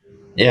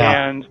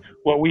 Yeah. And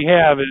what we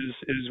have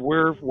is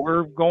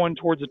we're going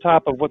towards the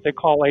top of what they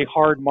call a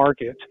hard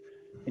market,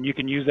 and you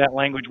can use that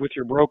language with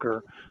your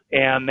broker.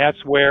 And that's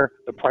where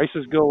the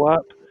prices go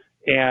up,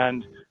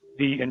 and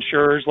the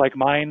insurers like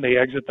mine, they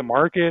exit the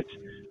market.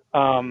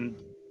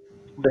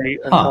 They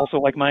also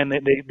like mine,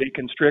 they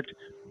constrict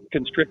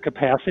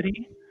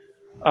capacity,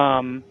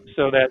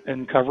 so that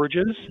in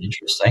coverages.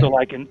 Interesting. So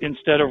like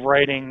instead of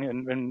writing,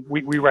 and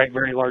we write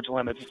very large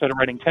limits. Instead of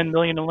writing 10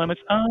 million in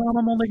limits,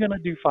 I'm only going to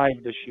do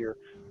 5 this year.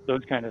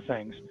 Those kind of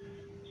things.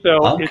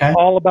 So It's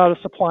all about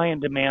a supply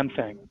and demand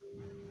thing.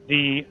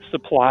 The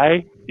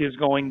supply is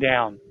going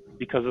down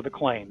because of the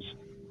claims.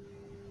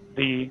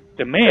 The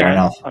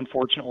demand,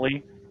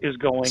 unfortunately, is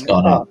going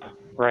up.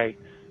 Right.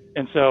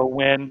 And so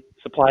when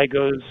supply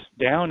goes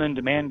down and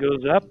demand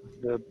goes up,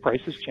 the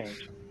prices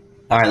change.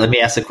 All right, let me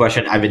ask a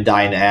question I've been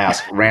dying to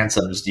ask.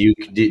 Ransoms. Do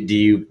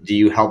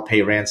you help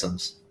pay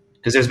ransoms?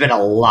 Because there's been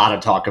a lot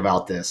of talk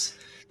about this,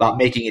 about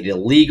making it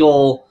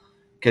illegal,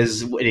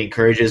 because it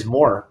encourages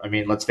more. I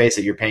mean, let's face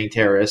it, you're paying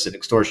terrorists and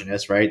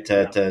extortionists, right,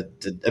 to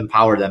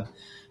empower them.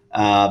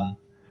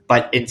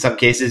 But in some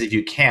cases, if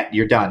you can't,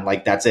 you're done.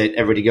 Like, that's it.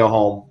 Everybody go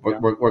home.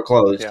 We're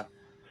closed. Yeah.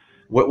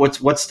 What's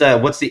the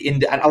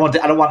I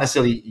don't want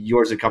necessarily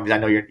yours or companies. I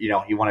know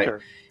you want to.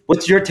 Sure.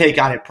 What's your take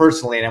on it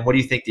personally, and what do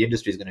you think the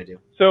industry is going to do?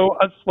 So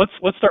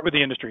let's start with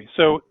the industry.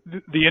 So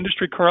the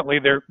industry currently,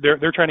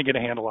 they're trying to get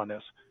a handle on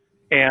this,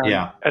 and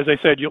as I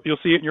said, you'll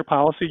see it in your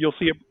policy. You'll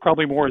see it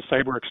probably more as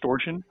cyber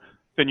extortion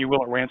than you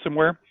will at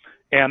ransomware,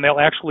 and they'll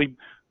actually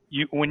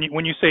when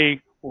you say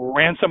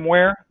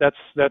ransomware, that's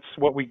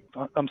what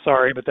I'm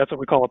sorry, but that's what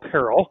we call a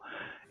peril,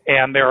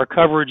 and there are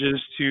coverages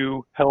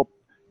to help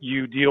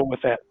you deal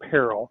with that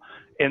peril.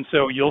 And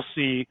so you'll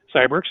see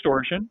cyber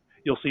extortion,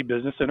 you'll see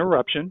business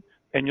interruption,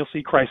 and you'll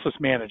see crisis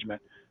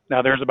management.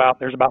 Now there's about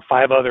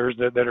 5 others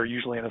that are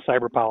usually in a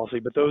cyber policy,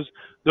 but those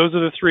are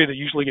the 3 that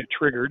usually get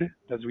triggered,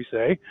 as we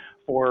say,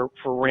 for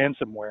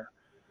ransomware.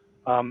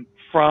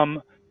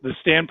 From the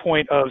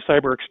standpoint of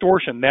cyber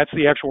extortion, that's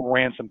the actual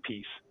ransom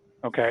piece.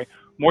 Okay,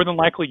 more than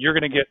likely you're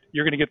going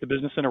to get the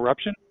business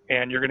interruption,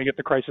 and you're going to get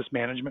the crisis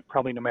management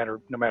probably no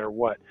matter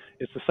what.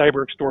 It's the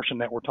cyber extortion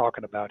that we're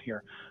talking about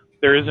here.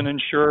 There is an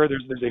insurer,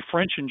 there's a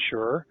French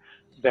insurer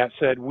that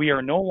said we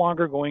are no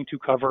longer going to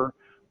cover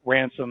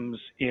ransoms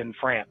in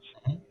France,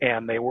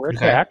 and they were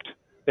attacked.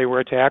 They were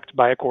attacked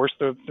by, of course,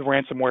 the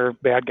ransomware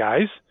bad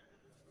guys.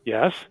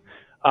 Yes,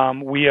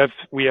 we have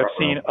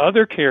seen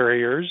other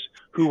carriers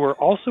who were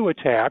also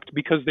attacked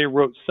because they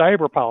wrote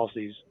cyber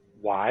policies.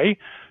 Why?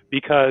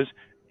 Because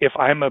if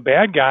I'm a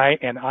bad guy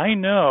and I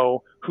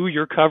know who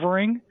you're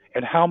covering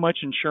and how much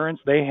insurance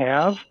they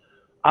have,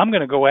 I'm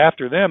going to go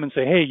after them and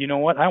say, hey, you know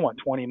what? I want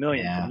 20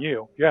 million from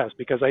you. Yes,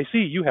 because I see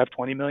you have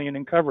 20 million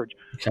in coverage.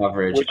 That's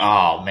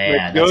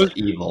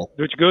evil.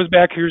 Which goes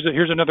back,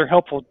 here's another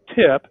helpful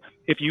tip.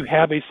 If you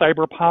have a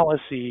cyber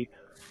policy,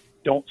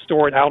 don't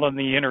store it out on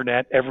the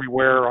internet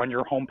everywhere on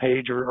your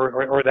homepage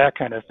or that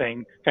kind of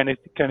thing. Kind of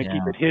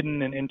keep it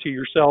hidden and into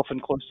yourself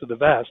and close to the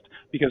vest,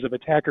 because if an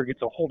attacker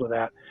gets a hold of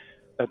that,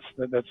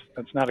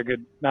 that's not a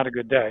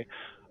good day.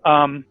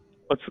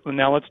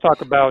 Let's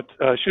talk about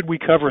should we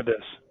cover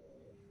this?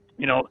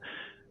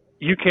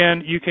 You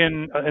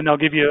can, and I'll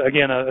give you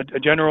again a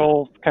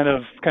general kind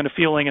of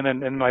feeling,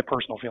 and then my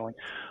personal feeling.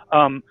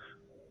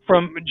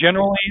 From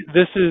generally,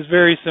 this is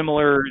very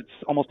similar.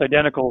 It's almost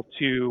identical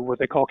to what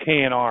they call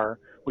KNR,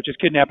 which is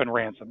kidnap and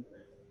ransom.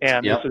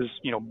 And this is,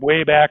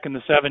 way back in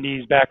the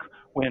 70s, back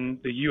when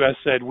the U.S.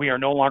 said we are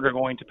no longer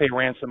going to pay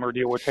ransom or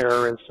deal with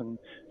terrorists, and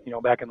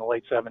back in the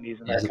late 70s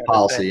and that kind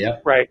policy, of thing. Yeah.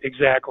 Right,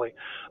 exactly.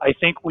 I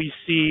think we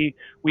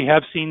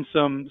have seen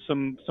some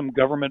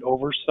government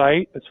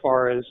oversight as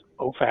far as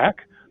OFAC.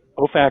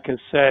 OFAC has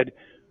said,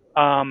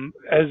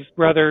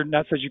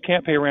 not says you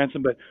can't pay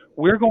ransom, but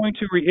we're going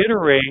to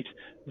reiterate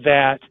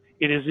that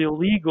it is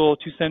illegal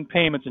to send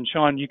payments. And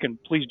Sean, you can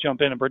please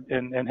jump in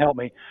and help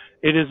me.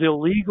 It is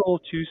illegal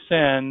to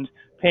send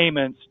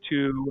payments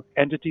to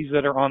entities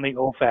that are on the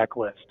OFAC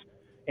list.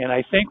 And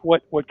I think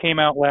what came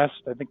out last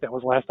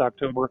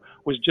October,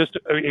 was just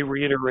a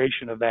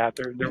reiteration of that.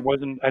 There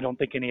wasn't, I don't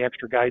think, any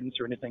extra guidance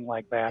or anything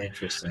like that.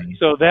 Interesting.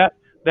 So that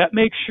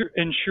makes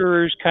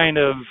insurers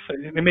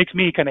it makes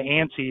me kind of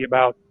antsy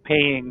about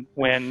paying,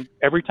 when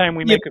every time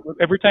we pay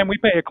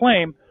a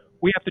claim,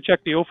 we have to check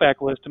the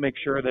OFAC list to make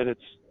sure that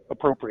it's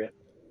appropriate.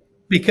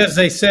 Because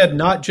they said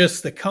not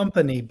just the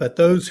company, but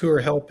those who are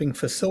helping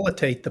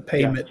facilitate the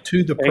payment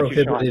to the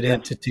prohibited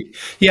entity.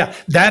 Yeah,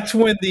 that's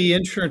when the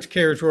insurance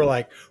carriers were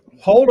like,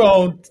 hold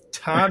on,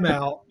 time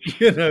out.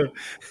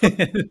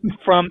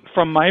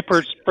 From my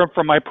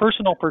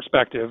personal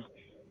perspective,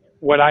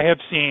 what I have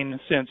seen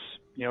since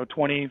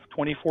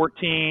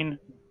 2014,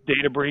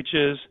 data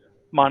breaches,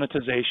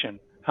 monetization.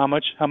 How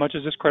much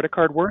is this credit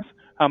card worth?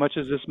 How much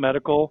is this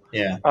medical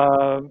Yeah.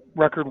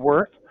 record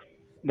worth?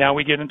 Now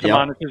we get into Yep.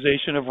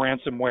 monetization of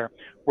ransomware.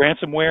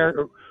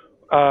 Ransomware,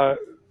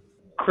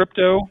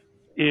 crypto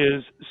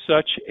is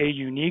such a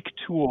unique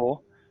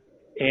tool,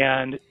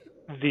 and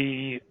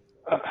the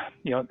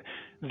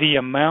the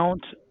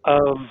amount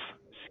of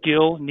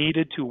skill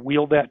needed to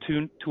wield that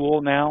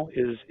tool now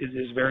is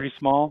very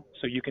small.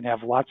 So you can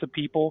have lots of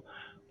people,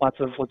 lots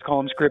of, let's call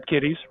them script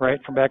kiddies,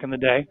 right, from back in the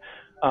day.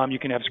 You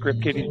can have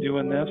script kiddies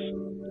doing this,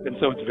 and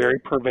so it's very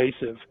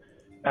pervasive.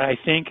 And I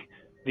think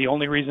the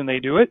only reason they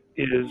do it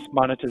is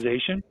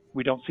monetization.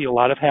 We don't see a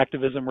lot of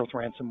hacktivism with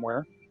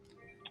ransomware.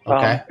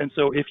 Okay. And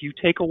so if you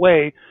take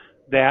away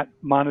that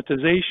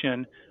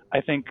monetization,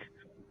 I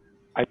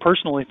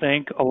personally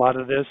think a lot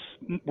of this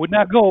would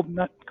not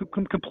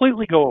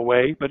completely go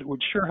away, but it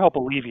would sure help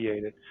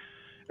alleviate it.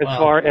 As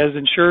far as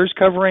insurers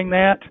covering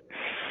that,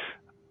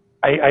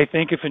 I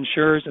think if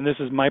insurers, and this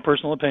is my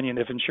personal opinion,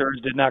 if insurers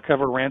did not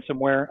cover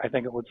ransomware, I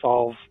think it would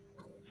solve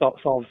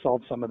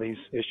some of these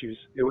issues.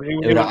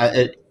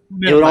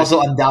 It would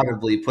also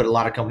undoubtedly put a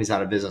lot of companies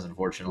out of business,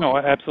 unfortunately. No,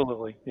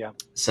 absolutely, yeah.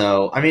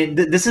 So, I mean,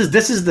 this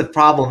is the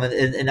problem,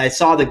 and I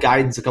saw the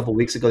guidance a couple of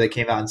weeks ago that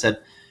came out and said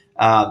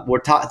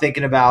we're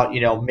thinking about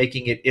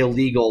making it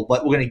illegal,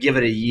 but we're going to give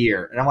it a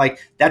year. And I'm like,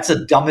 that's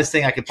the dumbest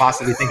thing I could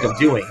possibly think of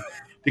doing,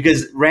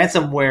 because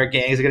ransomware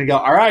gangs are going to go,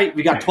 all right,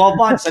 we got 12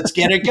 months, let's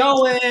get it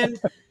going.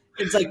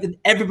 It's like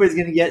everybody's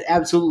going to get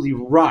absolutely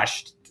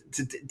rushed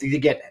to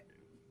get.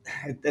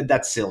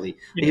 That's silly.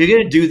 If you're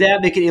going to do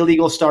that, make it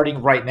illegal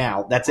starting right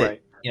now. That's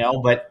right.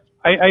 It. But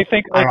I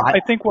think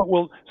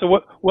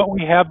what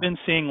we have been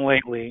seeing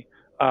lately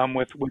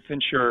with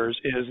insurers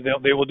is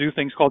they will do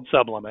things called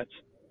sublimits,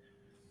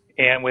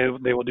 and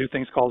they will do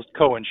things called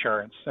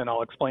co-insurance, and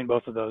I'll explain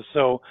both of those.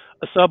 So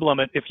a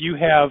sublimit, if you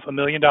have $1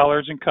 million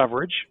in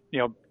coverage,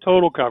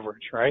 total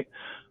coverage, right?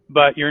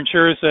 But your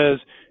insurer says,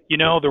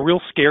 the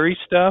real scary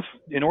stuff,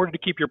 in order to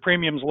keep your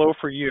premiums low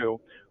for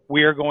you,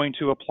 we are going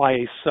to apply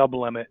a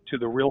sublimit to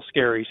the real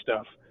scary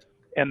stuff.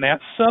 And that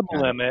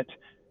sublimit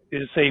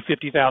is, say,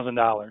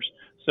 $50,000.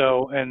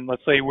 So, and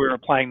let's say we're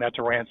applying that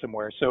to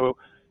ransomware. So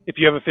if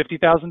you have a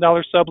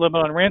 $50,000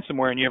 sublimit on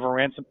ransomware and you have a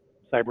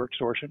cyber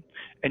extortion,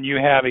 and you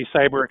have a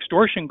cyber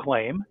extortion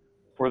claim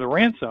for the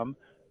ransom,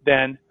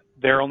 then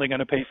they're only going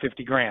to pay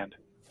 $50,000.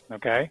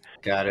 Okay?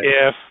 Got it.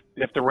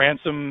 If the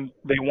ransom,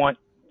 they want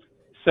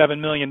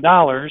 $7 million,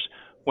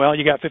 well,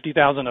 you got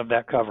 50,000 of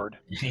that covered.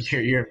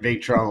 You're in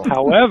big trouble.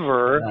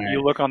 However,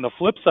 you look on the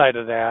flip side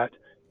of that,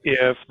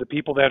 if the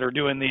people that are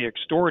doing the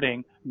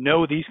extorting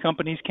know these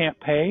companies can't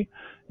pay,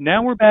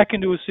 now we're back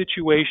into a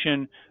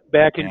situation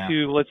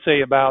into, let's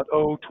say, about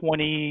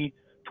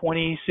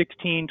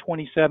 2016,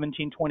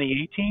 2017,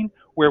 2018,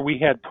 where we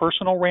had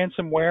personal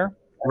ransomware.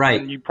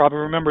 Right. And you probably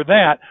remember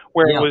that,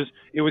 where it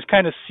was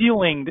kind of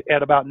ceilinged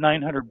at about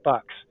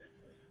 $900.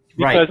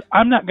 Because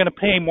I'm not going to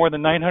pay more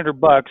than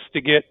 $900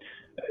 to get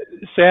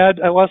sad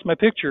I lost my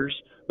pictures,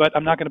 but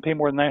I'm not going to pay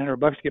more than $900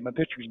 to get my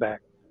pictures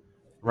back.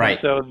 Right. And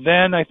so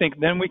then I think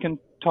we can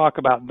talk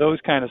about those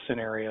kind of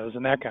scenarios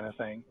and that kind of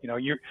thing.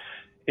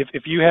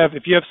 If you have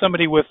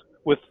somebody with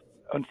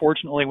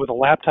unfortunately with a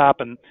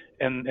laptop and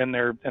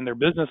their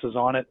business is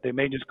on it, they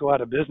may just go out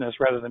of business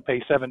rather than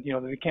pay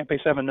they can't pay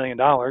 $7 million.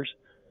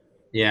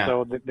 Yeah.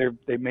 So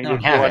they may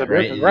just go out of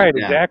business. Right.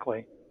 Yeah.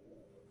 Exactly.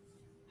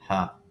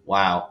 Huh.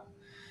 Wow.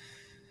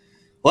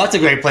 Well, that's a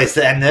great place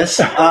to end this.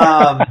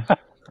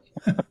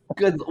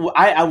 Good. We're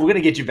going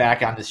to get you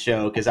back on the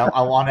show because I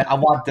want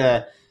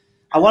a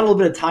little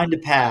bit of time to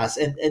pass,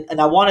 and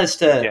I want us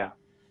to,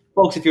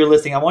 folks, if you're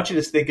listening, I want you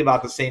to think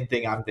about the same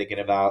thing I'm thinking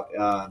about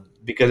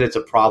because it's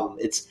a problem.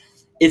 It's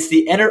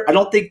I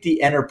don't think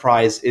the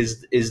enterprise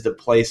is the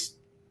place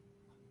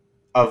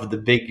of the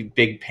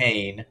big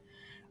pain.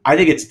 I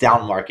think it's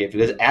down market,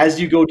 because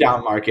as you go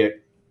down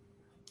market,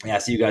 I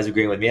see you guys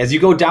agreeing with me. As you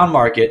go down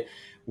market,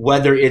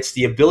 whether it's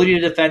the ability to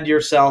defend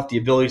yourself, the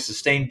ability to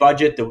sustain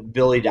budget, the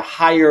ability to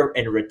hire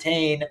and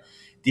retain,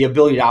 the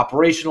ability to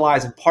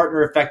operationalize and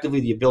partner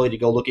effectively, the ability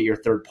to go look at your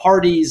third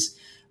parties,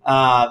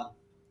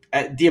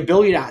 the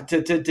ability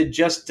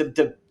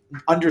to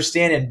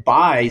understand and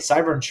buy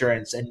cyber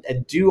insurance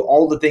and do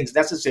all the things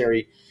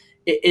necessary.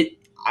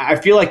 I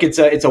feel like it's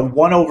a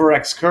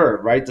 1/X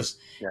curve, right?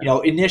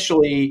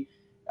 Initially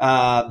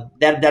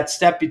that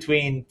step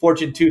between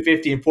Fortune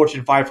 250 and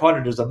Fortune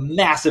 500 is a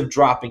massive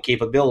drop in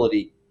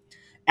capability.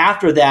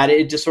 After that,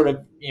 it just sort of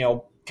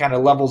kind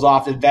of levels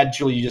off.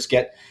 Eventually, you just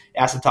get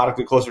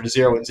asymptotically closer to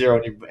zero,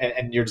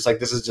 and you're just like,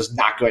 this is just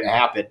not going to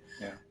happen,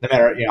 no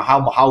matter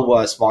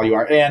how small you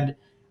are. And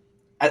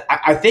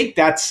I think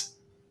that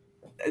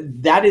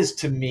is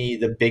to me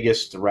the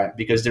biggest threat,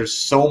 because there's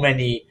so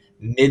many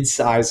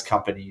mid-sized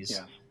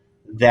companies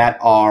that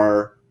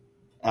are,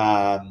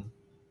 the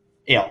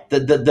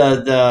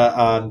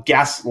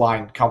gas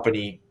line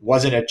company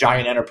wasn't a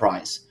giant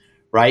enterprise,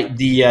 right?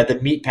 The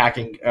meat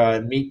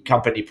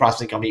company,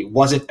 processing company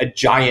wasn't a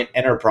giant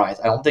enterprise.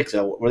 I don't think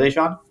so. Were they,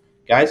 Sean?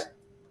 Guys,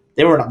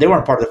 they weren't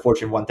part of the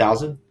Fortune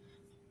 1000.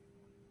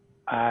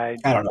 I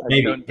don't know.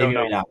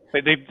 Maybe not.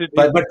 But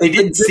they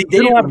didn't see. They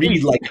didn't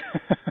read like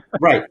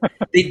right.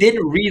 They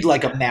didn't read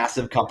like a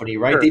massive company,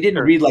 right? They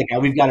didn't read like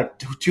we've got a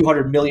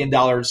 $200 million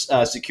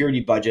security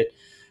budget,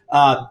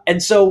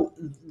 and so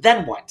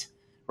then what?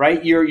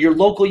 Right? Your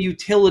local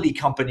utility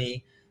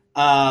company,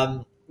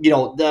 the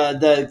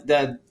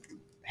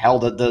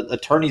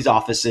attorney's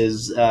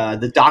offices,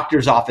 the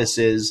doctor's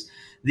offices.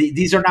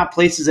 These are not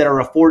places that are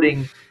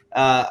affording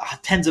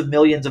tens of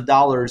millions of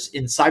dollars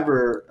in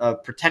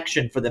cyber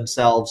protection for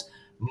themselves,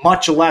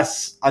 much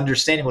less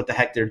understanding what the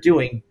heck they're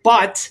doing.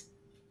 But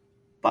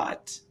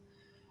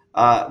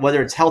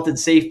whether it's health and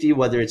safety,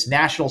 whether it's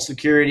national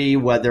security,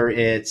 whether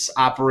it's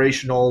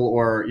operational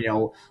or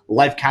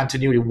life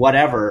continuity,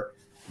 whatever,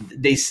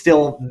 they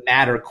still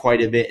matter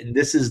quite a bit. And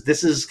this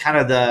is kind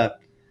of the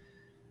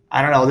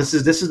This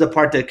is the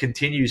part that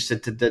continues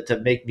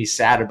to make me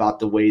sad about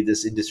the way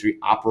this industry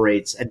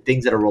operates and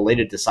things that are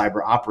related to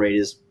cyber operate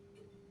is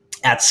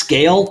at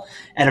scale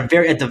at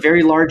the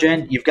very large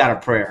end. You've got a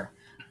prayer.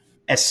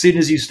 As soon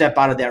as you step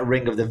out of that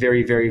ring of the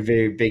very, very,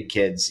 very big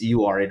kids,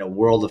 you are in a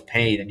world of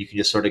pain, and you can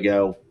just sort of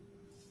go,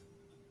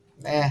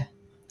 I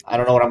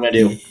don't know what I'm going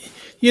to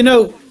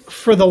do.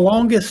 For the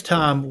longest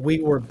time, we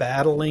were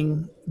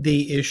battling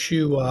the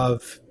issue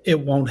of it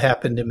won't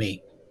happen to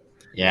me.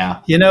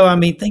 Yeah.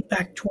 Think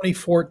back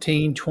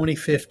 2014,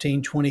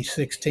 2015,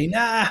 2016.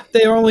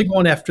 They're only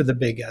going after the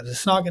big guys.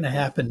 It's not going to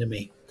happen to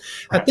me.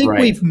 I think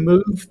we've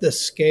moved the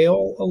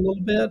scale a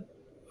little bit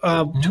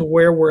to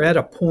where we're at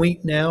a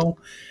point now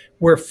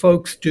where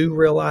folks do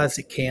realize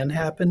it can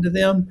happen to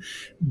them.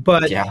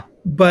 But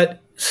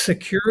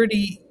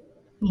security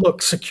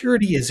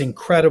is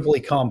incredibly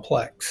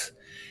complex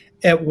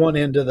at one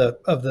end of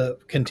the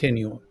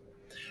continuum.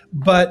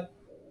 But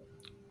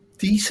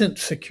decent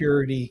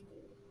security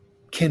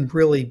can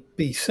really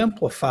be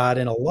simplified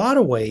in a lot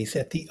of ways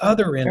at the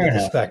other end of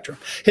the spectrum.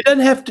 It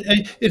doesn't have to.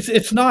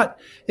 It's not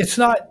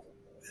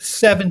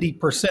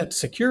 70%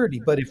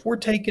 security, but if we're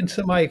taking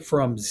somebody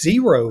from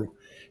 0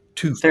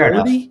 to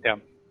 40,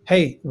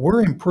 hey,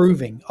 we're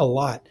improving a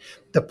lot.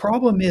 The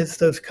problem is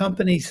those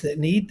companies that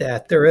need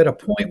that, they're at a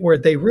point where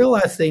they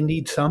realize they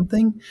need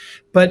something,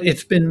 but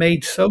it's been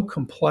made so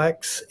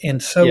complex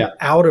and so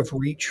out of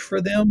reach for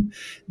them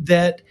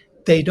that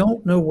they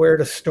don't know where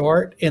to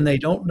start, and they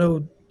don't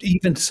know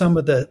even some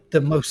of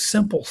the most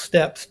simple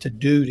steps to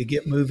do to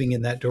get moving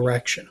in that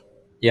direction.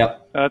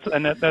 Yep.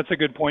 That's a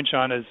good point,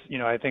 Sean, is,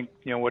 I think,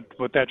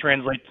 what that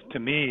translates to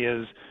me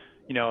is,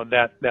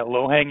 that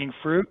low hanging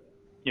fruit,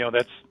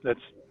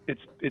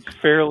 it's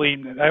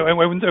fairly, I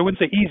wouldn't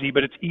say easy,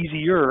 but it's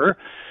easier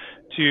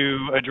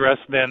to address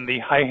than the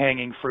high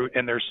hanging fruit.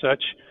 And there's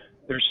such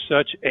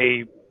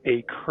a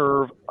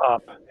curve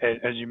up,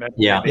 as you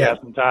mentioned, the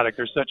asymptotic.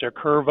 There's such a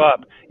curve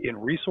up in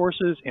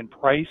resources, in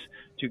price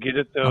to get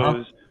at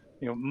those,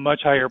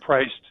 much higher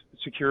priced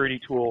security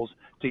tools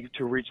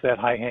to reach that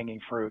high hanging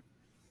fruit.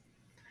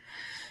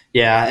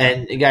 Yeah,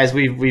 and guys,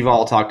 we've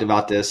all talked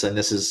about this, and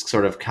this is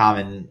sort of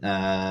common in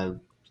our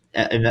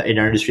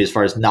industry as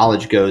far as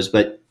knowledge goes.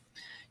 But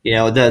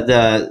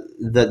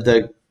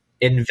the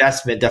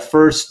investment, the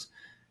first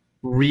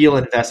real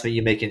investment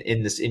you make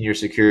in your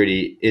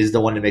security is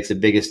the one that makes the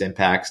biggest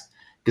impact,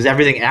 because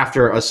everything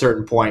after a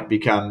certain point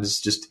becomes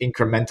just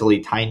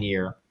incrementally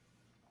tinier.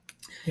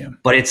 Yeah.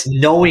 But it's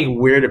knowing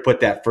where to put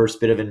that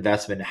first bit of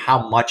investment,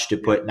 how much to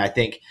put, and I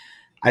think,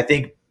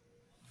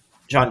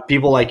 John,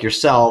 people like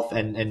yourself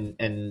and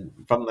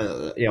from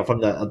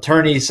the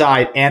attorney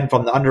side and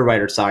from the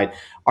underwriter side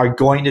are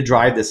going to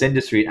drive this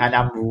industry, and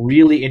I'm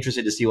really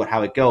interested to see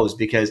how it goes,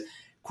 because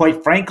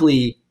quite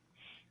frankly,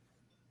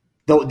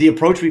 the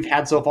approach we've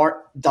had so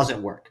far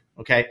doesn't work.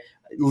 Okay,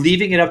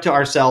 leaving it up to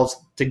ourselves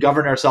to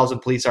govern ourselves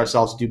and police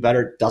ourselves to do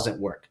better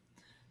doesn't work.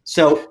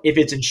 So if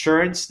it's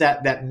insurance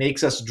that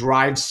makes us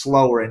drive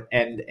slower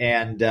and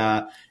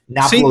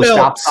not blow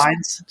stop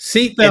signs,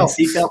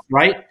 seatbelts,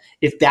 right?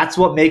 If that's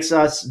what makes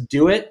us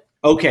do it,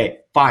 okay,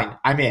 fine,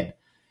 I'm in.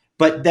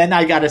 But then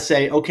I got to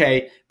say,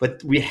 okay,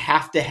 but we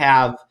have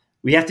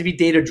to be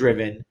data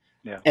driven,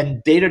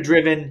 and data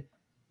driven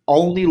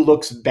only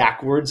looks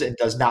backwards and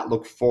does not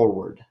look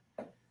forward.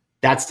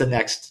 That's the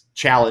next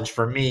challenge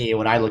for me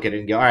when I look at it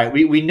and go, all right,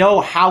 we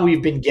know how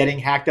we've been getting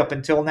hacked up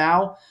until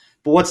now,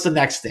 but what's the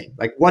next thing?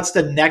 Like, what's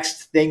the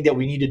next thing that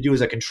we need to do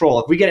as a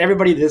control? If we get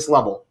everybody to this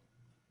level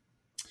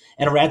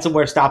and a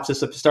ransomware starts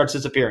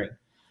disappearing,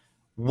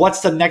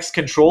 what's the next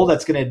control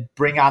that's going to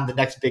bring on the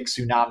next big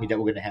tsunami that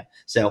we're going to have?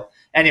 So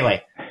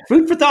anyway,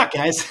 food for thought,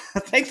 guys.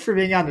 Thanks for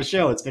being on the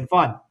show. It's been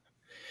fun.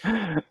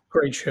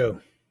 Great show.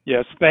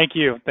 Yes, thank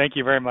you. Thank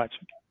you very much.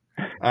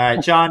 All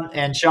right, John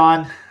and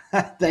Sean,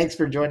 thanks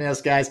for joining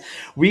us, guys.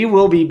 We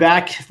will be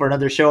back for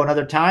another show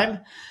another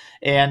time.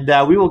 And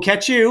we will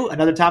catch you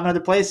another time, another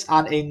place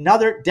on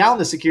another Down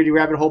the Security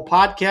Rabbit Hole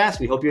podcast.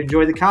 We hope you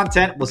enjoy the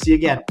content. We'll see you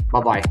again.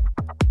 Bye-bye.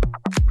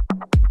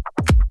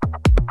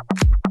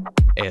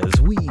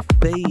 As we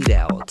fade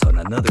out on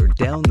another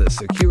Down the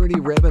Security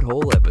Rabbit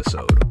Hole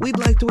episode. We'd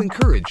like to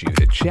encourage you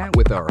to chat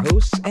with our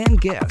hosts and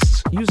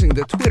guests using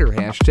the Twitter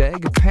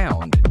hashtag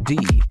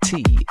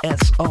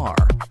 #DtSR.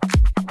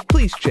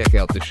 Please check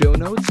out the show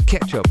notes,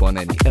 catch up on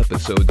any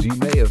episodes you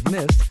may have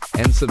missed,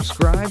 and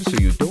subscribe so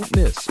you don't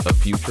miss a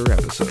future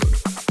episode.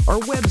 Our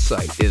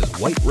website is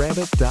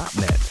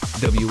whiterabbit.net,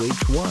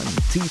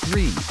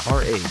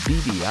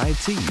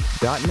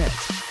 WH1T3RABBIT.net.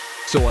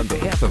 So on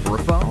behalf of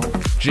Rafal,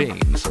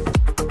 James,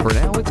 for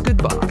now it's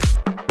goodbye.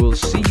 We'll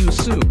see you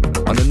soon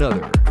on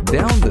another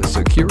Down the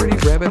Security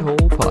Rabbit Hole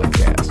podcast.